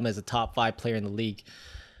 People had him as a top 5 player in the league.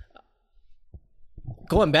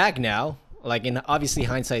 Going back now, obviously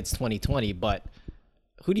hindsight's 2020, but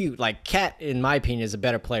who do you like? Cat, in my opinion, is a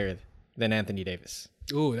better player than Anthony Davis.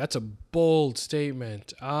 Ooh, that's a bold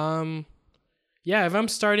statement. Yeah, if I'm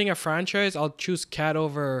starting a franchise, I'll choose Cat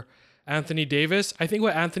over Anthony Davis. I think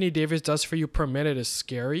what Anthony Davis does for you per minute is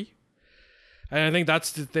scary. And I think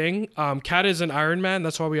that's the thing. Cat is an Iron Man.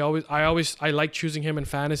 That's why I like choosing him in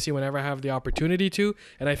fantasy whenever I have the opportunity to.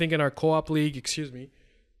 And I think in our co-op league,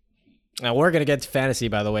 Now we're gonna get to fantasy,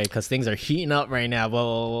 by the way, because things are heating up right now.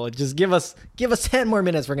 Well, just give us 10 more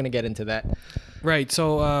minutes. We're gonna get into that. Right.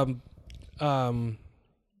 So,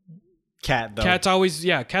 Cat though. Cat's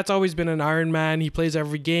always been an Iron Man. He plays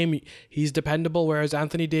every game. He's dependable, whereas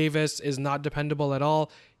Anthony Davis is not dependable at all.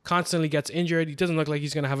 Constantly gets injured. He doesn't look like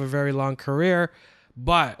he's going to have a very long career,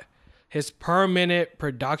 but his per minute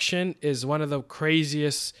production is one of the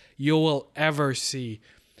craziest you will ever see.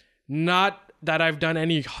 Not that I've done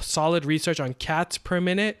any solid research on Cat's per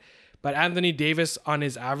minute, but Anthony Davis on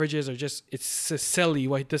his averages it's silly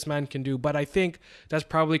what this man can do. But I think that's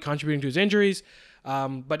probably contributing to his injuries.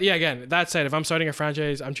 But yeah, again, that said, if I'm starting a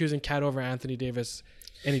franchise, I'm choosing Cat over Anthony Davis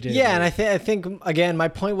any day. Yeah, and I think again, my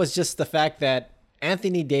point was just the fact that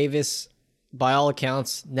Anthony Davis, by all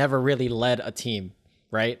accounts, never really led a team,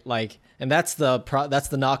 right? And that's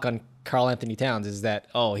the knock on Karl Anthony Towns is that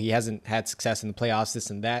he hasn't had success in the playoffs,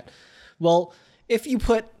 this and that. Well, if you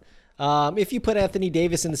put Anthony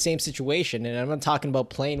Davis in the same situation, and I'm not talking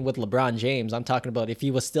about playing with LeBron James, I'm talking about if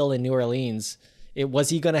he was still in New Orleans,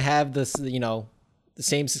 was he going to have this, the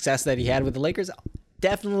same success that he had with the Lakers?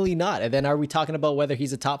 Definitely not. And then are we talking about whether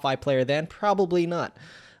he's a top 5 player then? Probably not.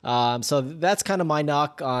 So that's kind of my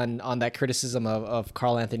knock on that criticism of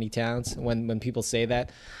Karl Anthony Towns when people say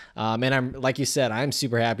that. And I'm, like you said, I'm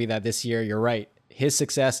super happy that this year, you're right, his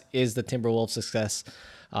success is the Timberwolves' success.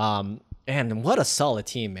 And what a solid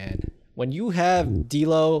team, man. When you have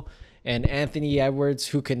D'Lo and Anthony Edwards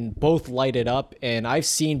who can both light it up, and I've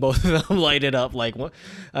seen both of them light it up.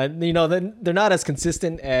 They're not as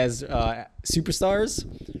consistent as superstars,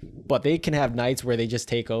 but they can have nights where they just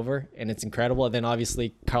take over, and it's incredible. And then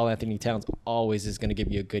obviously Karl Anthony Towns always is going to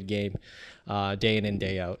give you a good game, day in and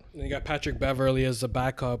day out. And you got Patrick Beverly as the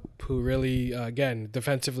backup, who really, again,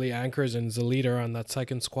 defensively anchors and is a leader on that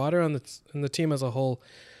second squatter and the team as a whole.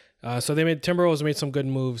 So Timberwolves made some good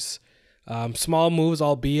moves, small moves,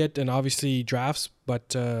 albeit, and obviously drafts, but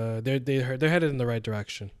they're headed in the right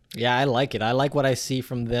direction. Yeah, I like it. I like what I see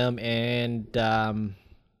from them, and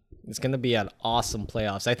it's going to be an awesome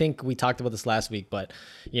playoffs. I think we talked about this last week, but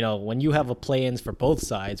when you have a play-ins for both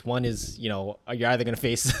sides, one is you're either going to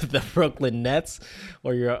face the Brooklyn Nets,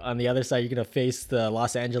 or you're on the other side you're going to face the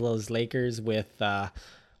Los Angeles Lakers with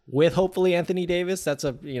hopefully Anthony Davis. That's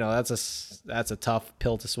a tough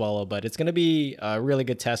pill to swallow, but it's going to be a really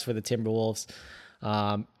good test for the Timberwolves.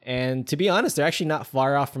 And to be honest, they're actually not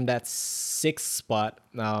far off from that 6th spot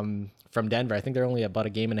from Denver. I think they're only about a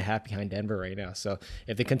game and a half behind Denver right now. So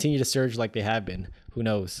if they continue to surge like they have been, who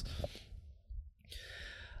knows?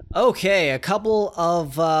 Okay, a couple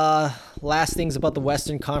of last things about the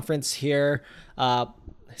Western Conference here.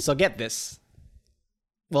 So get this.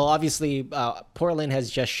 Well, obviously, Portland has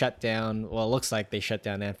just shut down. Well, it looks like they shut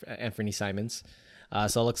down Anthony Simons.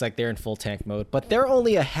 So it looks like they're in full tank mode. But they're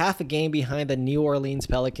only a half a game behind the New Orleans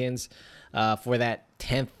Pelicans for that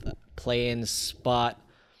 10th play-in spot.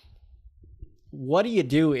 What do you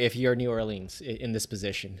do if you're New Orleans in this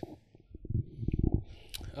position?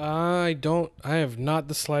 I have not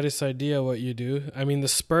the slightest idea what you do. I mean, the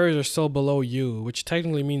Spurs are still below you, which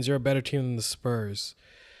technically means you're a better team than the Spurs.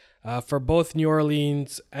 For both New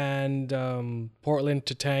Orleans and Portland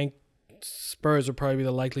to tank, Spurs would probably be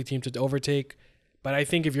the likely team to overtake. But I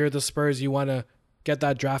think if you're the Spurs, you want to get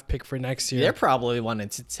that draft pick for next year. They're probably wanting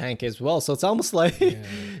to tank as well. So it's almost like you're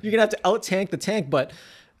going to have to out-tank the tank. But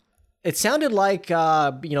it sounded like,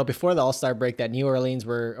 before the All-Star break that New Orleans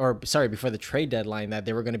before the trade deadline, that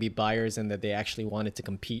they were going to be buyers and that they actually wanted to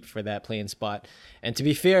compete for that play-in spot. And to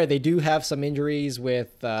be fair, they do have some injuries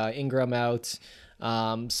with Ingram out.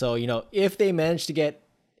 So, if they manage to get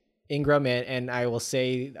Ingram and I will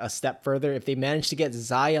say a step further, if they manage to get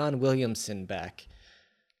Zion Williamson back,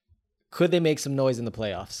 could they make some noise in the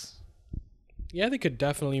playoffs? Yeah, they could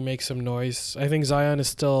definitely make some noise. I think Zion is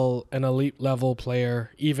still an elite level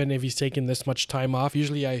player, even if he's taking this much time off.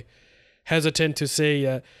 Usually I hesitant to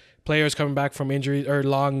say players coming back from injuries or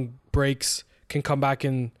long breaks can come back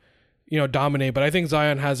and dominate, but I think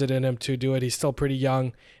Zion has it in him to do it. He's still pretty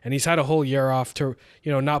young, and he's had a whole year off to,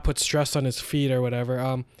 not put stress on his feet or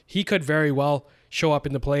whatever. He could very well show up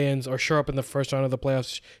in the play-ins or show up in the first round of the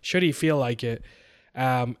playoffs, should he feel like it.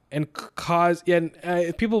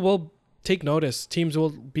 People will take notice. Teams will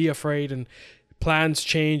be afraid, and plans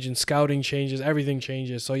change, and scouting changes. Everything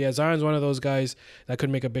changes. So, yeah, Zion's one of those guys that could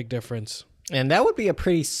make a big difference. And that would be a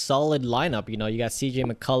pretty solid lineup. You got CJ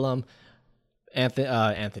McCollum,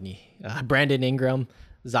 Brandon Ingram,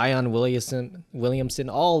 Zion Williamson,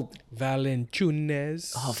 all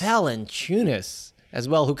Valanciunas. Oh, Valanciunas as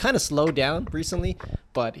well, who kind of slowed down recently,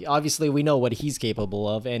 but obviously we know what he's capable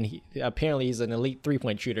of, and apparently he's an elite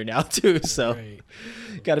 3-point shooter now too. So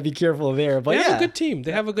got to be careful there. But they have a good team.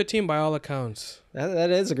 They have a good team by all accounts. That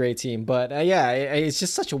is a great team. But it's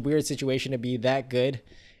just such a weird situation to be that good,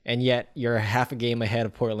 and yet you're half a game ahead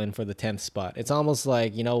of Portland for the 10th spot. It's almost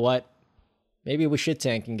like, you know what? Maybe we should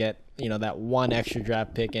tank and get, that one extra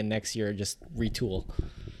draft pick in next year, just retool.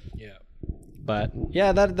 Yeah. But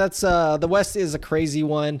yeah, that's the West is a crazy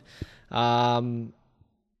one. I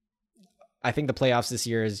think the playoffs this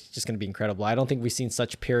year is just going to be incredible. I don't think we've seen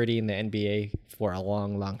such parity in the NBA for a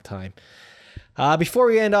long, long time. Before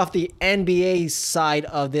we end off the NBA side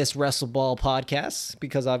of this WrestleBall podcast,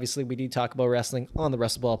 because obviously we do talk about wrestling on the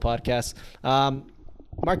WrestleBall podcast.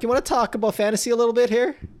 Mark, you want to talk about fantasy a little bit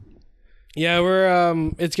here? Yeah,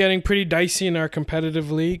 we're it's getting pretty dicey in our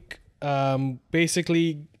competitive league.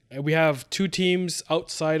 Basically, we have 2 teams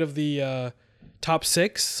outside of the top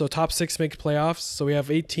 6. So top 6 makes playoffs. So we have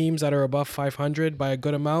 8 teams that are above 500 by a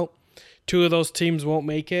good amount. 2 of those teams won't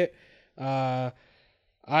make it.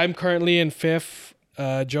 I'm currently in 5th.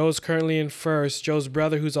 Joe's currently in 1st. Joe's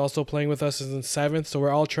brother, who's also playing with us, is in 7th. So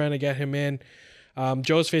we're all trying to get him in.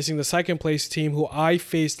 Joe's facing the 2nd place team, who I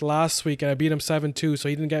faced last week, and I beat him 7-2, so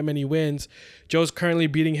he didn't get many wins. Joe's currently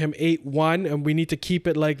beating him 8-1, and we need to keep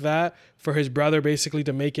it like that for his brother basically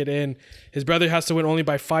to make it in. His brother has to win only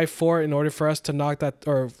by 5-4 in order for us to knock that,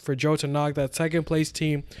 or for Joe to knock that 2nd place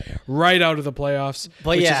team right out of the playoffs.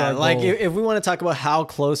 But yeah, like if we want to talk about how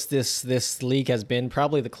close this league has been,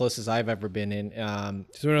 probably the closest I've ever been in.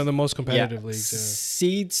 It's one of the most competitive leagues.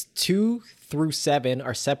 Seeds 2 through 7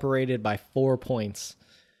 are separated by 4 points.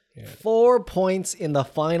 Yeah. 4 points in the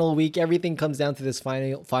final week. Everything comes down to this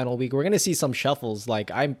final week. We're going to see some shuffles.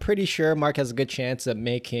 Like, I'm pretty sure Mark has a good chance of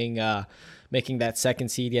making that second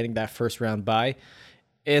seed, getting that first round bye.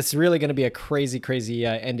 It's really going to be a crazy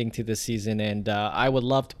ending to this season, and I would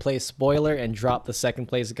love to play spoiler and drop the second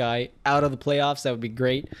place guy out of the playoffs. That would be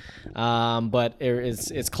great, but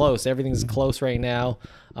it's close. Everything's close right now.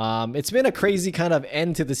 It's been a crazy kind of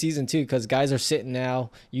end to the season too, because guys are sitting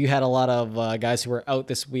now. You had a lot of guys who were out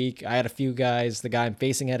this week. I had a few guys. The guy I'm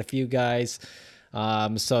facing had a few guys.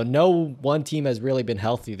 So no one team has really been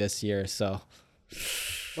healthy this year. So.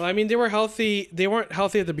 Well, I mean, they were healthy. They weren't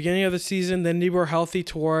healthy at the beginning of the season. Then they were healthy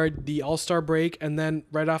toward the All-Star break. And then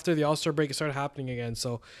right after the All-Star break, it started happening again.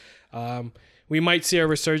 So we might see a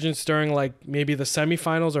resurgence during like maybe the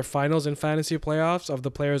semifinals or finals in fantasy playoffs of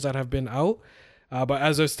the players that have been out. But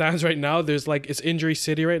as it stands right now, there's like it's injury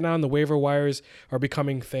city right now, and the waiver wires are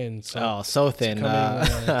becoming thin. So thin. It's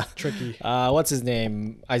becoming, tricky. What's his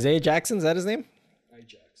name? Isaiah Jackson? Is that his name?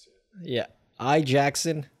 Jackson. Yeah.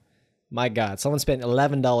 Jackson. My God, someone spent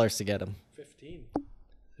 $11 to get him. 15.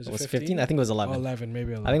 Was it 15? I think it was 11. Oh, 11,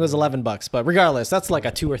 maybe 11. I think it was $11. But regardless, that's like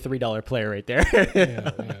a $2 or $3 player right there.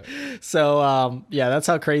 Yeah. So, that's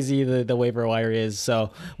how crazy the waiver wire is.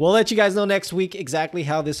 So we'll let you guys know next week exactly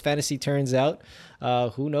how this fantasy turns out.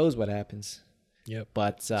 Who knows what happens? Yep.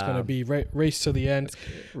 But it's going to be race to the end.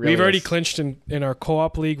 Really We've already clinched in our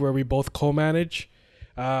co-op league where we both co-manage.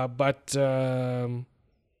 But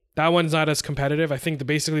that one's not as competitive. I think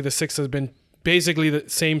basically the six has been basically the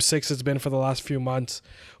same six it's been for the last few months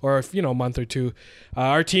or, month or two.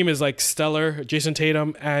 Our team is like stellar. Jason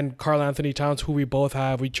Tatum and Karl Anthony Towns, who we both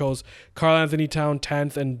have. We chose Karl Anthony Towns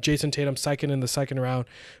 10th and Jason Tatum 2nd in the second round.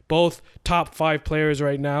 Both top 5 players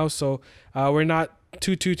right now. So we're not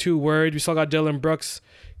too worried. We still got Dylan Brooks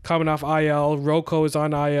coming off IL. Rocco is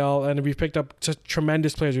on IL, and we picked up just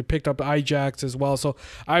tremendous players. We picked up Ajax as well. So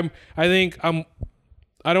I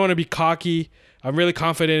don't want to be cocky. I'm really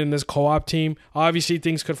confident in this co-op team. Obviously,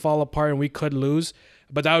 things could fall apart and we could lose,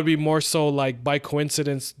 but that would be more so like by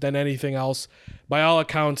coincidence than anything else. By all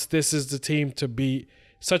accounts, this is the team to beat.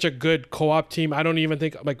 Such a good co-op team. I don't even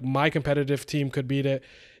think like my competitive team could beat it.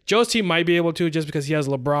 Joe's team might be able to just because he has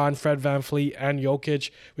LeBron, Fred VanVleet, and Jokic,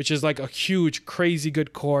 which is like a huge, crazy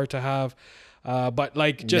good core to have. But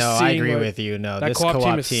like just seeing, I agree with you. No, that this co-op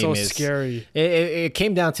team is so scary. It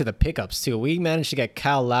came down to the pickups too. We managed to get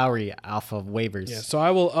Kyle Lowry off of waivers. Yeah, so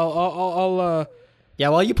I'll yeah,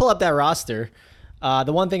 while you pull up that roster,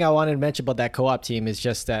 the one thing I wanted to mention about that co-op team is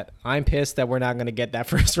just that I'm pissed that we're not going to get that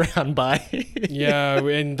first round bye. Yeah,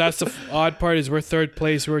 and that's the odd part is we're third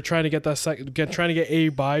place. We're trying to get that trying to get a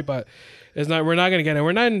bye, but we're not going to get it.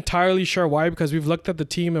 We're not entirely sure why, because we've looked at the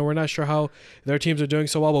team and we're not sure how their teams are doing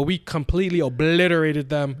so well, but we completely obliterated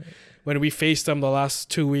them when we faced them the last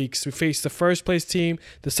 2 weeks. We faced the first place team,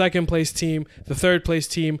 the second place team, the third place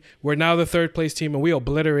team. We're now the third place team, and we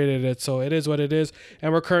obliterated it. So it is what it is.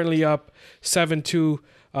 And we're currently up 7-2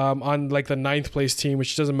 on like the 9th place team,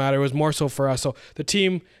 which doesn't matter. It was more so for us. So the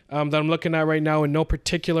team that I'm looking at right now in no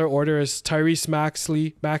particular order is Tyrese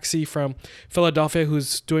Maxey from Philadelphia,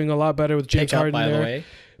 who's doing a lot better with James Harden there. By the way.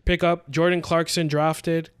 Pick up Jordan Clarkson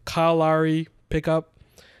drafted, Kyle Lowry pick up,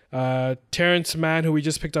 Terrence Mann, who we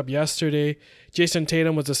just picked up yesterday. Jason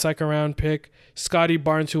Tatum was a 2nd round pick. Scotty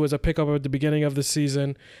Barnes, who was a pickup at the beginning of the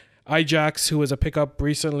season. Ajax, who was a pickup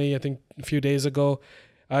recently, I think a few days ago.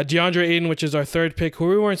 DeAndre Ayton, which is our 3rd pick, who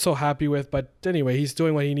we weren't so happy with. But anyway, he's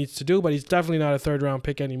doing what he needs to do. But he's definitely not a 3rd round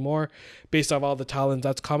pick anymore based off all the talent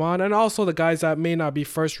that's come on. And also the guys that may not be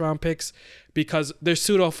 1st round picks because they're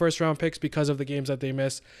pseudo 1st round picks because of the games that they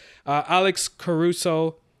miss. Alex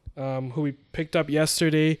Caruso, who we picked up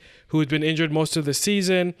yesterday, who had been injured most of the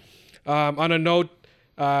season. On a note,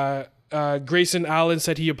 Grayson Allen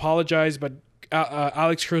said he apologized, but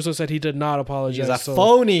Alex Caruso said he did not apologize. He's a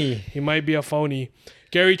phony. He might be a phony.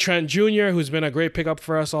 Gary Trent Jr., who's been a great pickup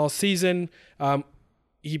for us all season.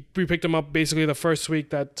 We picked him up basically the first week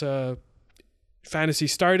that fantasy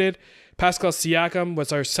started. Pascal Siakam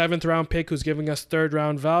was our 7th round pick, who's giving us 3rd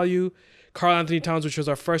round value. Karl Anthony Towns, which was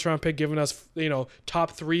our 1st round pick, giving us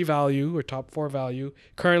top 3 value or top 4 value.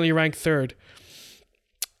 Currently ranked 3rd.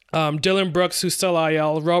 Dylan Brooks, who's still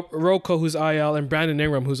IL, Rocco, who's IL, and Brandon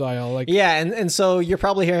Ingram, who's IL. And so you're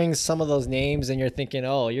probably hearing some of those names, and you're thinking,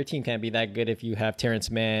 oh, your team can't be that good if you have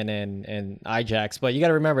Terrence Mann and Ajax. But you got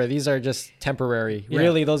to remember, these are just temporary. Yeah.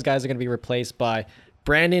 Really, those guys are going to be replaced by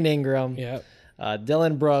Brandon Ingram. Yeah.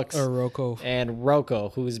 Dylan Brooks, Or Rocco. and Rocco,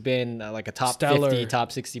 who's been like a top 50,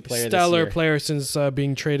 top 60 player Stellar this year. player since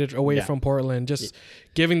being traded away from Portland. Just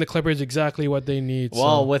giving the Clippers exactly what they need.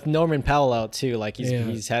 Well, with Norman Powell out too, like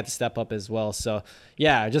he's had to step up as well. So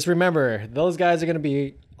yeah, just remember those guys are going to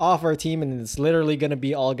be off our team, and it's literally going to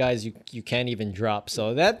be all guys you can't even drop.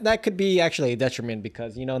 So that could be actually a detriment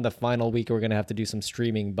because in the final week we're going to have to do some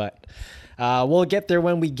streaming, but we'll get there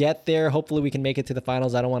when we get there. Hopefully we can make it to the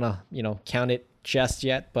finals. I don't want to count it just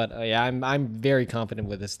yet, but yeah, I'm very confident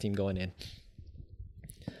with this team going in.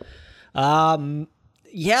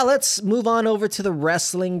 Yeah, let's move on over to the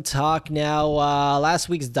wrestling talk now. Last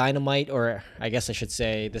week's Dynamite, or I guess I should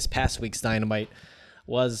say this past week's Dynamite,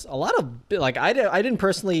 was a lot of I didn't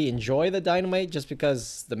personally enjoy the Dynamite just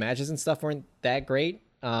because the matches and stuff weren't that great.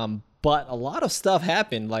 But a lot of stuff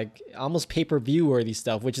happened, like almost pay-per-view worthy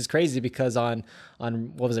stuff, which is crazy because on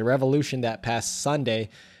what was it, Revolution that past Sunday,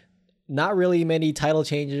 not really many title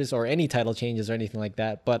changes or any title changes or anything like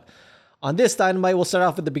that. But on this Dynamite, we'll start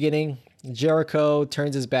off with the beginning. Jericho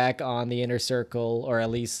turns his back on the Inner Circle, or at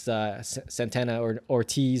least Santana or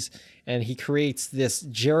Ortiz, and he creates this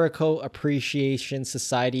Jericho Appreciation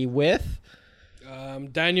Society with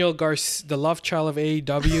Daniel Garcia, the love child of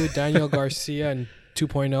AEW, Daniel Garcia and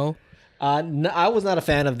 2.0. No, I was not a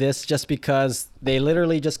fan of this just because they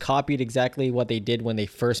literally just copied exactly what they did when they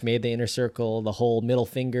first made the Inner Circle, the whole middle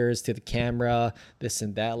fingers to the camera, this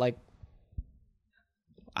and that. Like,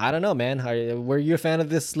 I don't know, man. Were you a fan of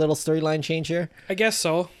this little storyline change here? I guess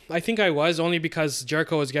so. I think I was, only because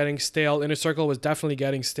Jericho was getting stale. Inner Circle was definitely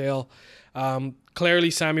getting stale. Clearly,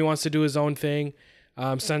 Sammy wants to do his own thing.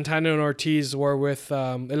 Santana and Ortiz were with,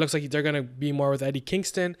 it looks like they're going to be more with Eddie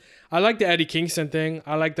Kingston. I like the Eddie Kingston thing.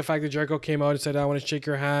 I like the fact that Jericho came out and said, I want to shake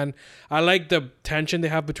your hand. I like the tension they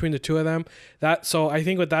have between the two of them. So I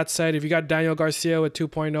think with that said, if you got Daniel Garcia with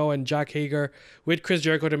 2.0 and Jack Hager with Chris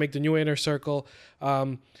Jericho to make the new Inner Circle,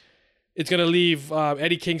 it's going to leave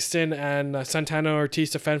Eddie Kingston and Santana and Ortiz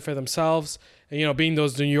to fend for themselves. And, being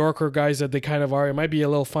those New Yorker guys that they kind of are, it might be a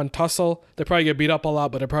little fun tussle. They probably get beat up a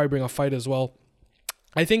lot, but they probably bring a fight as well.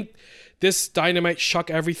 I think this Dynamite shook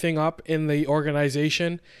everything up in the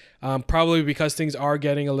organization, probably because things are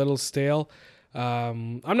getting a little stale.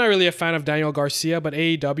 I'm not really a fan of Daniel Garcia, but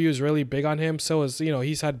AEW is really big on him. So is,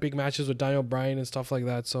 he's had big matches with Daniel Bryan and stuff like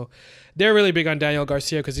that. So they're really big on Daniel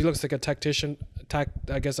Garcia because he looks like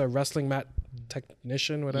a wrestling mat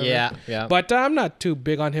technician, whatever. Yeah. But I'm not too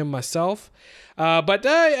big on him myself. But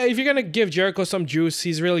if you're gonna give Jericho some juice,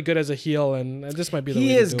 he's really good as a heel, and this might be the way to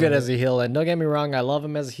do it. He is good as a heel, and don't get me wrong, I love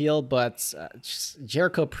him as a heel, but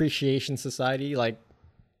Jericho Appreciation Society, like,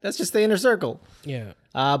 that's just the Inner Circle. Yeah.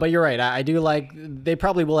 But you're right. I do like, they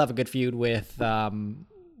probably will have a good feud with,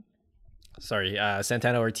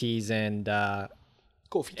 Santana Ortiz and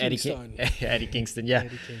Eddie Kingston. Yeah. Eddie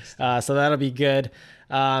Kingston. So that'll be good.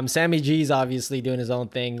 Sammy G's obviously doing his own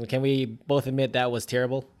thing. Can we both admit that was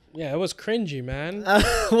terrible? Yeah, it was cringy, man.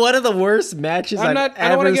 One of the worst matches I've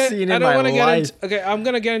ever seen in my life. I'm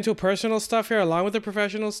going to get into personal stuff here along with the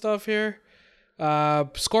professional stuff here.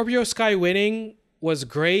 Scorpio Sky winning was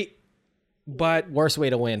great, but worst way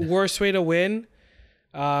to win.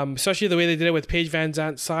 Especially the way they did it with Paige Van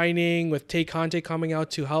Zandt signing, with Tay Conte coming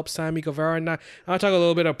out to help Sammy Guevara. And I'll talk a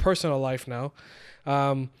little bit of personal life now.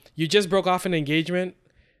 You just broke off an engagement,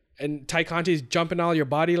 and Tay Conte's jumping all your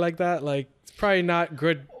body like that. Like, it's probably not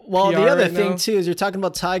good. Well, PR the other right thing now. too is you're talking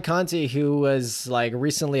about Tay Conte, who was like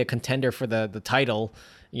recently a contender for the title,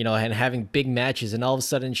 and having big matches, and all of a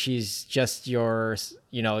sudden she's just your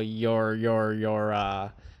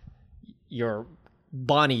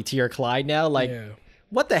Bonnie to your Clyde now. Like,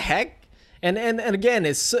 What the heck? And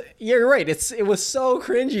again, you're right. It was so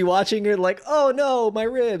cringy watching her, like, oh no, my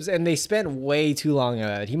ribs. And they spent way too long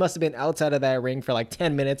on it. He must have been outside of that ring for like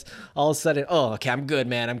 10 minutes. All of a sudden, oh, okay, I'm good,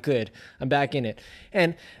 man. I'm good. I'm back in it.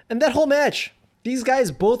 And that whole match, these guys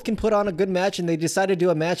both can put on a good match, and they decided to do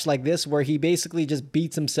a match like this where he basically just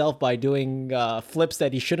beats himself by doing flips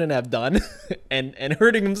that he shouldn't have done and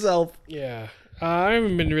hurting himself. Yeah. I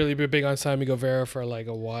haven't been really big on Sammy Guevara for like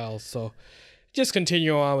a while, so just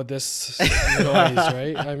continue on with this noise,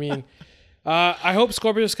 right? I mean, I hope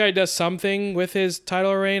Scorpio Sky does something with his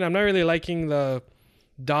title reign. I'm not really liking the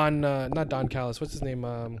not Don Callis. What's his name?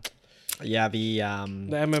 The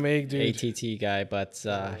MMA dude, ATT guy, but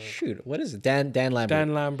shoot, what is it? Dan Lambert.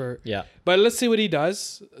 Dan Lambert. Yeah. But let's see what he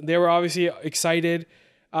does. They were obviously excited.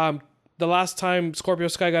 The last time Scorpio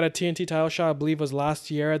Sky got a TNT title shot, I believe, was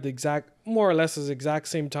last year at the more or less the exact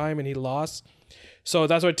same time, and he lost. So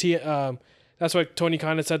that's what Tony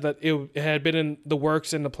Khan had said, that it had been in the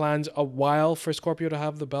works and the plans a while for Scorpio to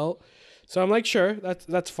have the belt. So I'm like, sure,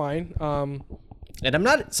 that's fine. And I'm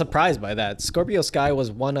not surprised by that. Scorpio Sky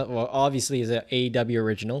was one of, well, obviously is an AEW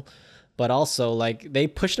original, but also like they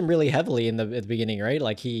pushed him really heavily at the beginning, right?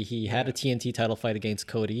 Like he had a TNT title fight against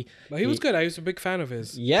Cody. But he was good. I was a big fan of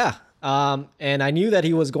his. Yeah. And I knew that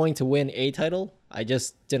he was going to win a title. I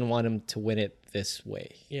just didn't want him to win it this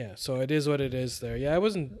way. Yeah. So it is what it is there. Yeah. It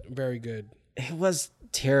wasn't very good. It was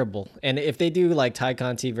terrible. And if they do like Ty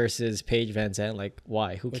Conti versus Paige Van Zandt, like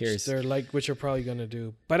why? Who cares? Which are probably gonna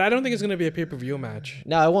do. But I don't think it's gonna be a pay-per-view match.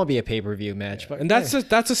 No, it won't be a pay-per-view match. But and that's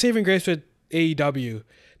a saving grace with AEW.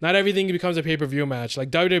 Not everything becomes a pay-per-view match.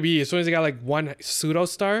 Like WWE, as soon as they got like one pseudo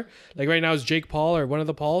star, like right now it's Jake Paul or one of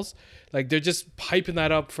the Pauls, like they're just hyping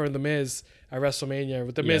that up for The Miz at WrestleMania.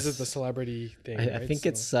 With The Miz is the celebrity thing. I think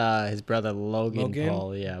it's his brother Logan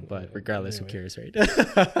Paul. Yeah, but regardless, who cares, right?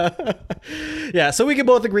 Yeah, so we can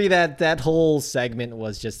both agree that that whole segment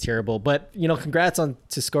was just terrible. But congrats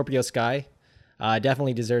to Scorpio Sky.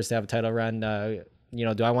 Definitely deserves to have a title run.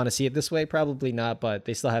 Do I want to see it this way? Probably not, but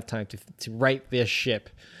they still have time to right this ship.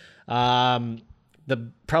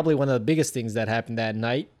 Probably one of the biggest things that happened that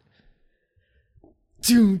night.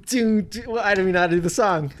 Well, I don't even know how to do the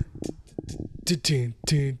song. I can't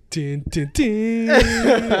do it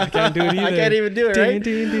either. I can't even do it,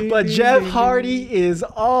 right? But Jeff Hardy is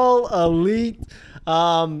all elite.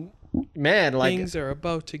 Man, like things are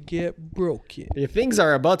about to get broken. Things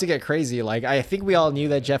are about to get crazy. Like I think we all knew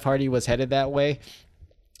that Jeff Hardy was headed that way,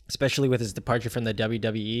 especially with his departure from the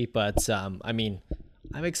WWE. But I mean,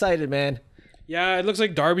 I'm excited, man. Yeah, it looks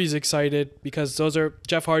like Darby's excited because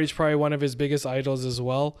Jeff Hardy's probably one of his biggest idols as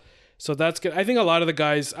well. So that's good. I think a lot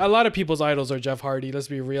of people's idols are Jeff Hardy. Let's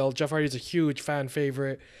be real. Jeff Hardy's a huge fan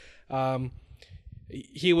favorite.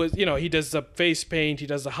 He was, he does the face paint, he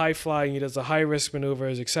does the high flying, he does the high risk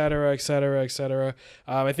maneuvers, etc., etc., etc.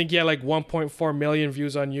 I think he had like 1.4 million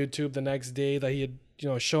views on YouTube the next day that he had,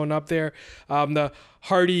 shown up there. The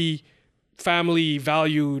Hardy family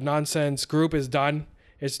value nonsense group is done.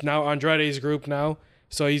 It's now Andrade's group now.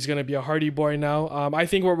 So he's going to be a Hardy boy now. I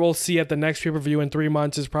think what we'll see at the next pay-per-view in 3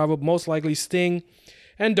 months is probably most likely Sting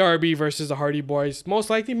and Darby versus the Hardy Boys. Most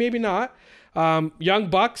likely, maybe not. Young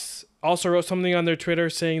Bucks also wrote something on their Twitter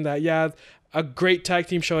saying that, yeah, a great tag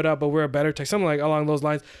team showed up, but we're a better tag. Something like along those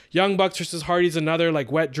lines. Young Bucks versus Hardy's another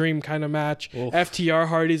like wet dream kind of match. Oof. FTR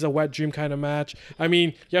Hardy's a wet dream kind of match. I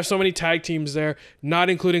mean, you have so many tag teams there, not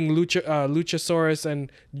including Luchasaurus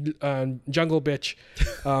and Jungle Bitch.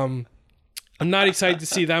 I'm not excited to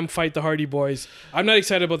see them fight the Hardy Boys. I'm not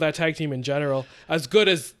excited about that tag team in general. As good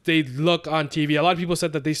as they look on TV, a lot of people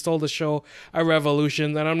said that they stole the show at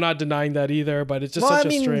Revolution, and I'm not denying that either. But it's just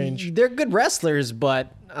strange. They're good wrestlers,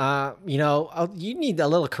 but you need a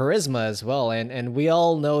little charisma as well. And we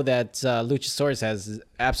all know that Luchasaurus has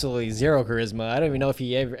absolutely zero charisma. I don't even know if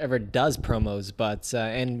he ever does promos, but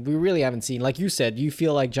and we really haven't seen. Like you said, you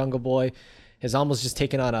feel like Jungle Boy has almost just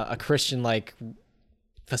taken on a Christian like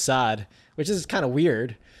facade, which is kind of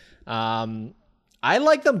weird. I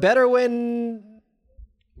like them better when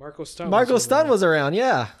Marco Stunt was around.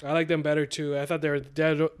 Yeah, I like them better too. I thought they had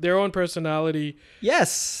their own personality.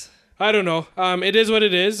 Yes, I don't know. It is what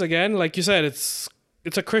it is. Again, like you said, it's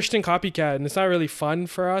a Christian copycat, and it's not really fun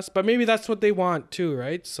for us. But maybe that's what they want too,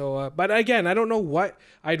 right? So, but again, I don't know what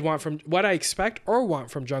I expect or want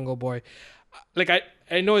from Jungle Boy. Like I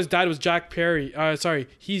know his dad was Jack Perry.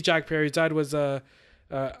 He's Jack Perry. His dad was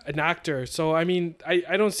an actor. So I mean,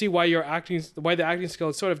 I don't see why the acting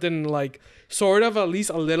skills sort of didn't at least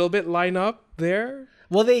a little bit line up there.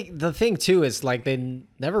 Well, the thing too is like they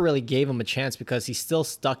never really gave him a chance because he's still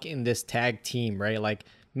stuck in this tag team, right? Like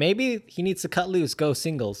maybe he needs to cut loose, go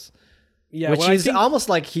singles. Yeah, which is almost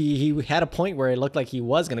like he had a point where it looked like he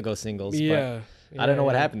was gonna go singles. Yeah, but I don't know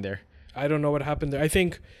what happened there. I don't know what happened there. I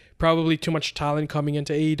think probably too much talent coming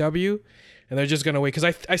into AEW. And they're just going to wait.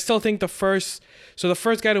 Because I still think the first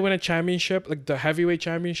guy to win a championship, like the heavyweight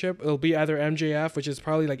championship, it'll be either MJF, which is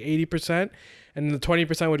probably like 80%, and the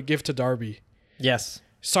 20% would give to Darby. Yes.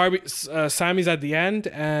 Sammy's at the end,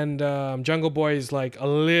 and Jungle Boy is like a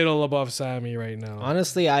little above Sammy right now.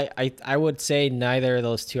 Honestly, I would say neither of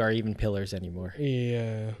those two are even pillars anymore.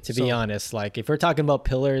 Yeah. To be honest, like if we're talking about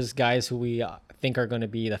pillars, guys who we think are going to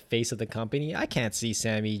be the face of the company, I can't see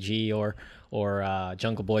Sammy G or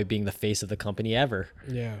Jungle Boy being the face of the company ever.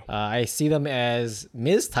 Yeah. I see them as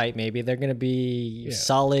Miz type. Maybe they're going to be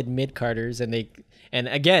solid mid-carders, and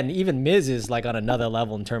again, even Miz is like on another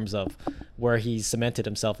level in terms of where he's cemented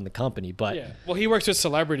himself in the company. But yeah, well, he works with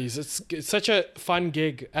celebrities. It's such a fun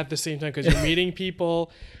gig at the same time because you're meeting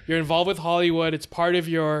people, you're involved with Hollywood. It's part of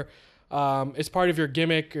your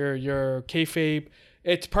gimmick or your kayfabe.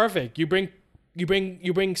 It's perfect. You bring you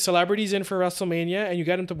bring celebrities in for WrestleMania and you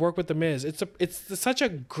get them to work with the Miz. It's such a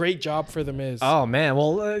great job for the Miz. Oh man,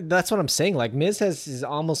 well that's what I'm saying. Like Miz is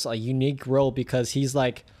almost a unique role because he's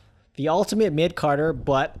like the ultimate mid carder,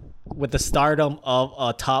 but with the stardom of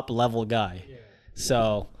a top level guy. Yeah.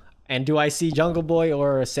 So, and do I see Jungle Boy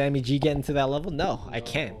or Sammy G getting to that level? No, I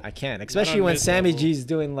can't. Especially when Sammy G's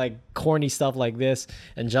doing like corny stuff like this,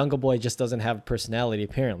 and Jungle Boy just doesn't have a personality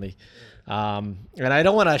apparently. And I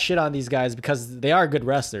don't want to shit on these guys because they are good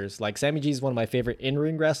wrestlers. Like Sammy G is one of my favorite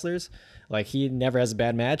in-ring wrestlers. Like he never has a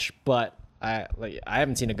bad match, but I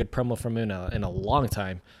haven't seen a good promo from him in a long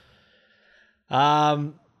time.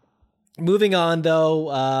 Moving on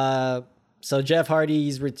though, so Jeff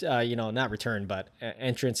Hardy's not return, but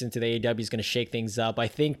entrance into the AEW is going to shake things up. I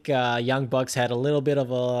think Young Bucks had a little bit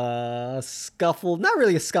of a scuffle, not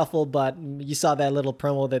really a scuffle, but you saw that little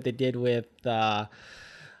promo that they did with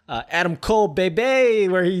Adam Cole, baby,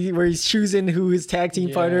 where he's choosing who his tag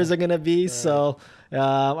team partners are going to be. Right. So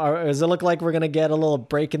does it look like we're going to get a little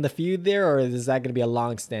break in the feud there, or is that going to be a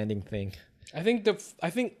long-standing thing? I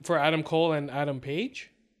think for Adam Cole and Adam Page.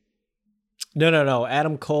 No.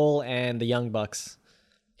 Adam Cole and the Young Bucks.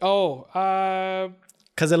 Oh,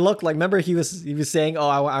 because it looked like, remember he was saying, oh,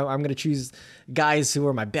 I'm going to choose guys who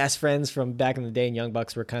were my best friends from back in the day, and Young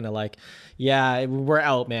Bucks were kind of like, yeah, we're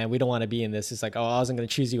out, man. We don't want to be in this. It's like, oh, I wasn't going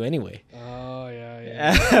to choose you anyway. Oh,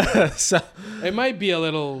 yeah. So it might be a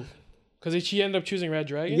little, because he ended up choosing Red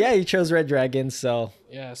Dragon. Yeah, he chose Red Dragon, so.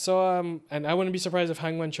 Yeah, so, and I wouldn't be surprised if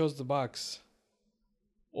Hangman chose the Bucks.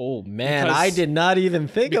 Oh man, I did not even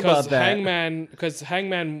think about that. Because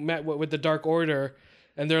Hangman met with the Dark Order,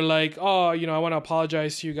 and they're like, oh, I want to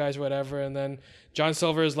apologize to you guys, whatever. And then John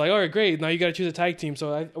Silver is like, all right, great. Now you got to choose a tag team.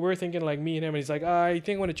 So we're thinking like me and him, and he's like, I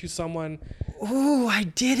think I want to choose someone. Ooh, I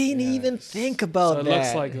didn't even think about that. It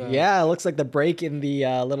looks like that. Yeah, it looks like the break in the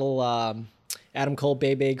little Adam Cole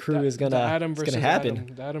Bebe crew is gonna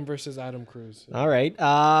happen. Adam versus Adam Cruz. All right.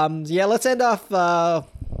 Yeah, let's end off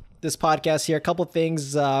this podcast here. A couple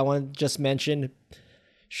things I want to just mention.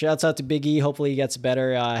 Shouts out to Big E. Hopefully he gets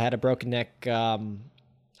better. Had a broken neck.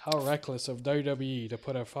 How reckless of WWE to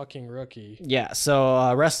put a fucking rookie. Yeah, so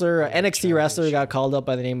NXT wrestler got called up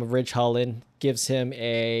by the name of Ridge Holland. Gives him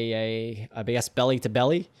I guess belly to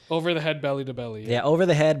belly. Over the head, belly to belly. Yeah, over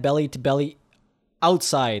the head, belly to belly,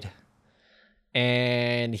 outside.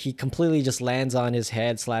 And he completely just lands on his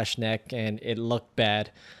head / neck, and it looked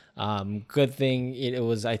bad. Good thing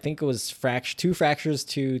I think it was two fractures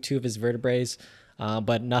to two of his vertebrae,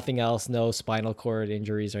 but nothing else, no spinal cord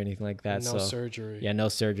injuries or anything like that. No surgery. Yeah, no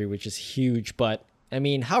surgery, which is huge. But I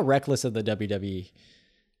mean, how reckless of the WWE.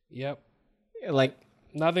 Yep. Like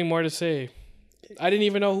nothing more to say. I didn't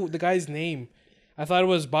even know the guy's name. I thought it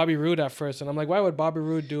was Bobby Roode at first, and I'm like, why would Bobby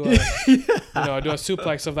Roode do a do a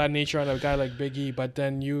suplex of that nature on a guy like Big E? But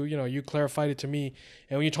then you clarified it to me,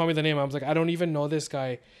 and when you told me the name, I was like, I don't even know this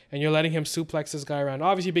guy, and you're letting him suplex this guy around.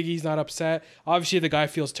 Obviously, Big E's not upset. Obviously, the guy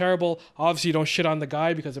feels terrible. Obviously, you don't shit on the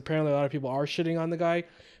guy because apparently a lot of people are shitting on the guy.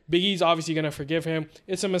 Big E's obviously gonna forgive him.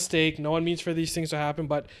 It's a mistake. No one means for these things to happen,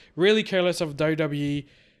 but really careless of WWE,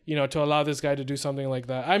 to allow this guy to do something like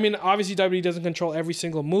that. I mean, obviously, WWE doesn't control every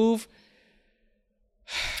single move.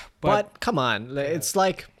 But come on, it's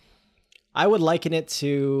like I would liken it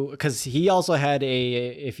to, because he also had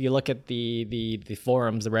if you look at the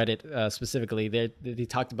forums, the Reddit specifically, they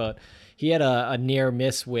talked about he had a near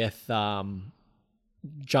miss with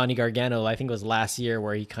Johnny Gargano. I think it was last year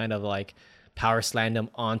where he kind of like power slammed him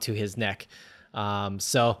onto his neck.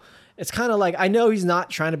 So it's kind of like, I know he's not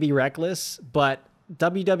trying to be reckless, but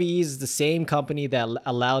WWE is the same company that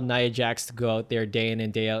allowed Nia Jax to go out there day in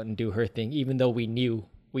and day out and do her thing, even though we knew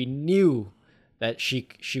that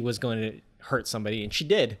she was going to hurt somebody, and she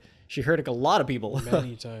did. She hurt a lot of people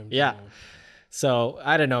many times. Yeah. So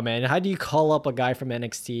I don't know, man. How do you call up a guy from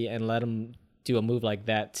NXT and let him do a move like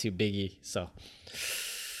that to Big E? So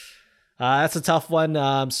that's a tough one.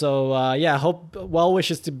 Hope well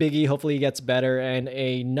wishes to Big E. Hopefully he gets better. And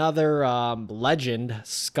another legend,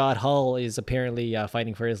 Scott Hall, is apparently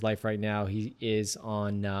fighting for his life right now. He is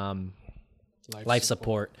on life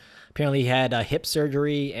support. Apparently he had hip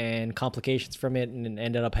surgery and complications from it, and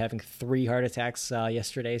ended up having 3 heart attacks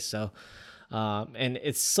yesterday. So, and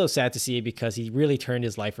it's so sad to see because he really turned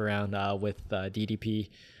his life around with DDP.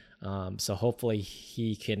 So hopefully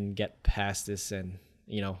he can get past this, and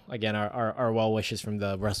again, our well wishes from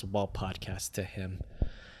the WrestleBall podcast to him.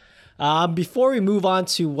 Before we move on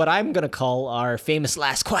to what I'm going to call our famous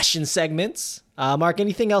last question segments, Mark,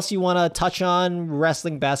 anything else you want to touch on?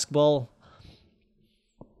 Wrestling, basketball?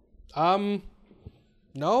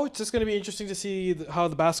 No, it's just going to be interesting to see how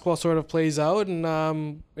the basketball sort of plays out.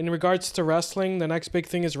 And in regards to wrestling, the next big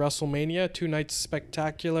thing is WrestleMania. 2 nights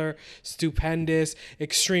spectacular, stupendous,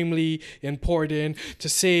 extremely important, to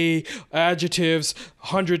say adjectives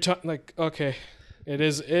 100 times. Like, okay,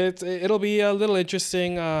 it'll be a little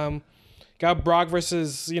interesting. Got Brock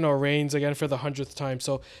versus, Reigns again for the 100th time.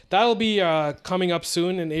 So that'll be coming up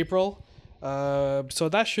soon in April. So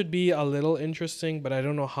that should be a little interesting, but I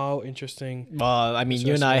don't know how interesting. Well, I mean,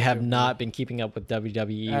 you and I have not been keeping up with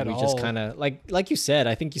WWE. At we all. just kind of like you said.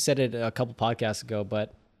 I think you said it a couple podcasts ago,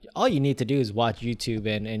 but all you need to do is watch YouTube,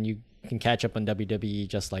 and you can catch up on WWE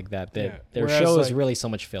just like that. Their show is really so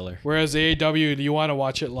much filler. Whereas AEW, you want to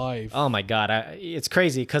watch it live. Oh my God, it's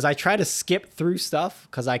crazy because I try to skip through stuff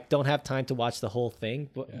because I don't have time to watch the whole thing,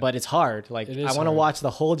 but it's hard. Like, I want to watch the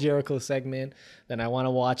whole Jericho segment, then I want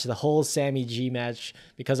to watch the whole Sammy G match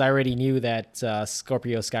because I already knew that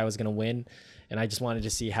Scorpio Sky was going to win, and I just wanted to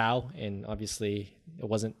see how, and obviously it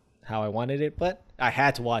wasn't how I wanted it, but I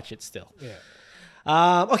had to watch it still. Yeah.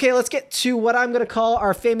 Okay, let's get to what I'm going to call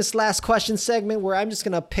our famous last question segment, where I'm just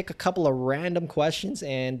going to pick a couple of random questions,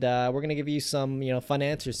 and we're going to give you some, fun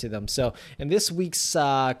answers to them. So in this week's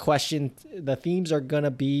question, the themes are going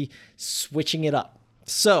to be switching it up.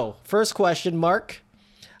 So first question, Mark,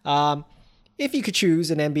 if you could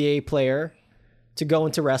choose an NBA player to go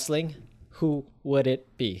into wrestling, who would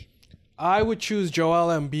it be? I would choose Joel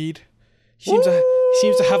Embiid. He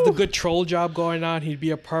seems to have the good troll job going on. He'd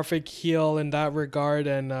be a perfect heel in that regard,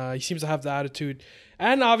 and he seems to have the attitude.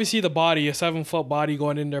 And obviously the body, a 7-foot body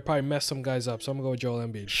going in there probably mess some guys up. So I'm going to go with Joel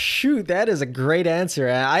Embiid. Shoot, that is a great answer.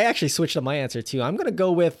 I actually switched up my answer too. I'm going to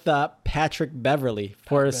go with Patrick Beverly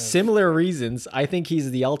for similar reasons. I think he's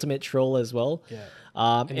the ultimate troll as well. Yeah.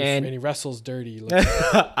 And he wrestles dirty.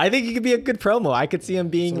 I think he could be a good promo. I could see him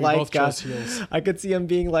being Pat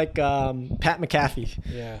McAfee.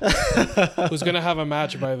 Yeah. Who's going to have a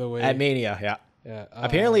match, by the way. At Mania, yeah. Yeah.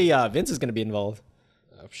 Apparently, Vince is going to be involved.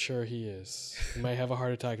 I'm sure he is. He might have a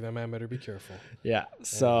heart attack. That man better be careful. Yeah.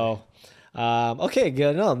 So, okay,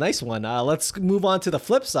 good. No, nice one. Let's move on to the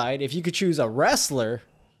flip side. If you could choose a wrestler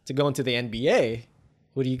to go into the NBA,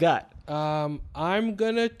 who do you got? I'm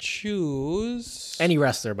gonna choose any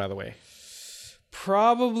wrestler, by the way.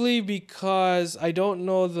 Probably because I don't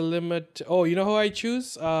know the limit. Oh, you know who I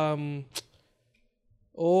choose? Oh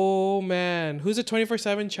man, who's a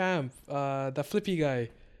 24/7 champ? The flippy guy.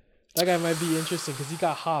 That guy might be interesting because he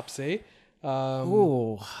got hops, eh?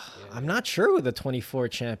 I'm not sure who the 24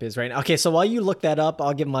 champ is right now. Okay, so while you look that up,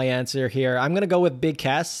 I'll give my answer here. I'm gonna go with Big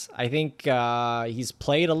Cass. I think he's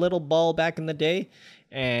played a little ball back in the day.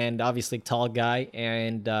 And obviously tall guy,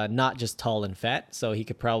 and not just tall and fat, so he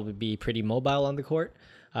could probably be pretty mobile on the court.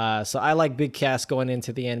 So I like Big Cass going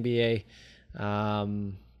into the NBA.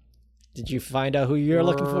 Did you find out who you're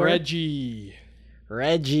looking for? Reggie.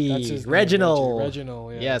 That's his Reginald. Name,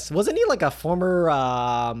 Reginald, yeah. Yes. Wasn't he like a former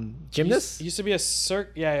gymnast? He used to be a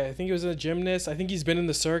Yeah, I think he was a gymnast. I think he's been in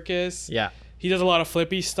the circus. Yeah. He does a lot of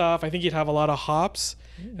flippy stuff. I think he'd have a lot of hops.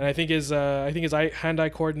 And I think his hand-eye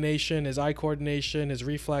coordination, his eye coordination, his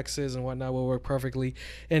reflexes and whatnot will work perfectly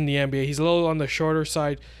in the NBA. He's a little on the shorter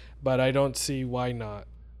side, but I don't see why not.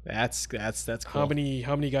 That's cool. How many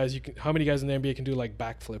guys in the NBA can do like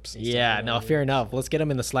backflips? Yeah, no, fair enough. Let's get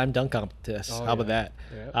him in the slam dunk contest. How about that?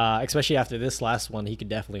 Yeah. Especially after this last one, he could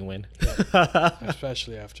definitely win. Yeah.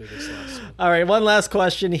 Especially after this last one. All right, one last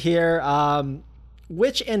question here.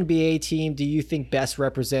 Which NBA team do you think best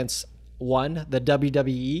represents 1, the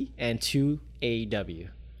WWE, and 2, AEW?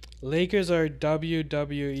 Lakers are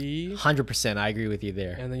WWE. 100%. I agree with you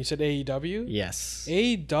there. And then you said AEW? Yes.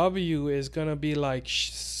 AEW is going to be like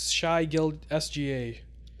Shy Guild SGA.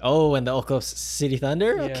 Oh, and the Oklahoma City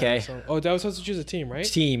Thunder? Yeah, okay. So, that was supposed to choose a team, right?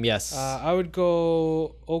 Team, yes. I would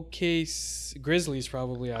go Grizzlies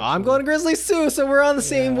probably. Actually. I'm going Grizzlies too, so we're on the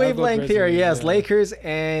same wavelength here. Yes, yeah. Lakers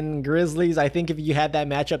and Grizzlies. I think if you had that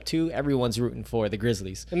matchup too, everyone's rooting for the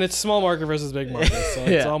Grizzlies. And it's small market versus big market, so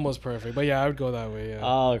it's almost perfect. But yeah, I would go that way, yeah.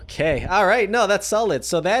 Okay. All right. No, that's solid.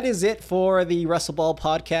 So that is it for the WrestleBall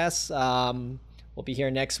podcast. We'll be here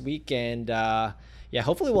next week, and yeah,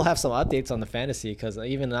 hopefully we'll have some updates on the fantasy, because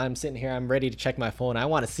even I'm sitting here, I'm ready to check my phone. I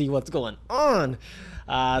want to see what's going on.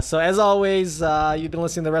 So as always, you've been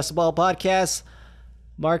listening to the WrestleBall Podcast.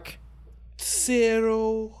 Mark.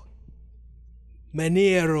 Cero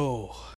Manero.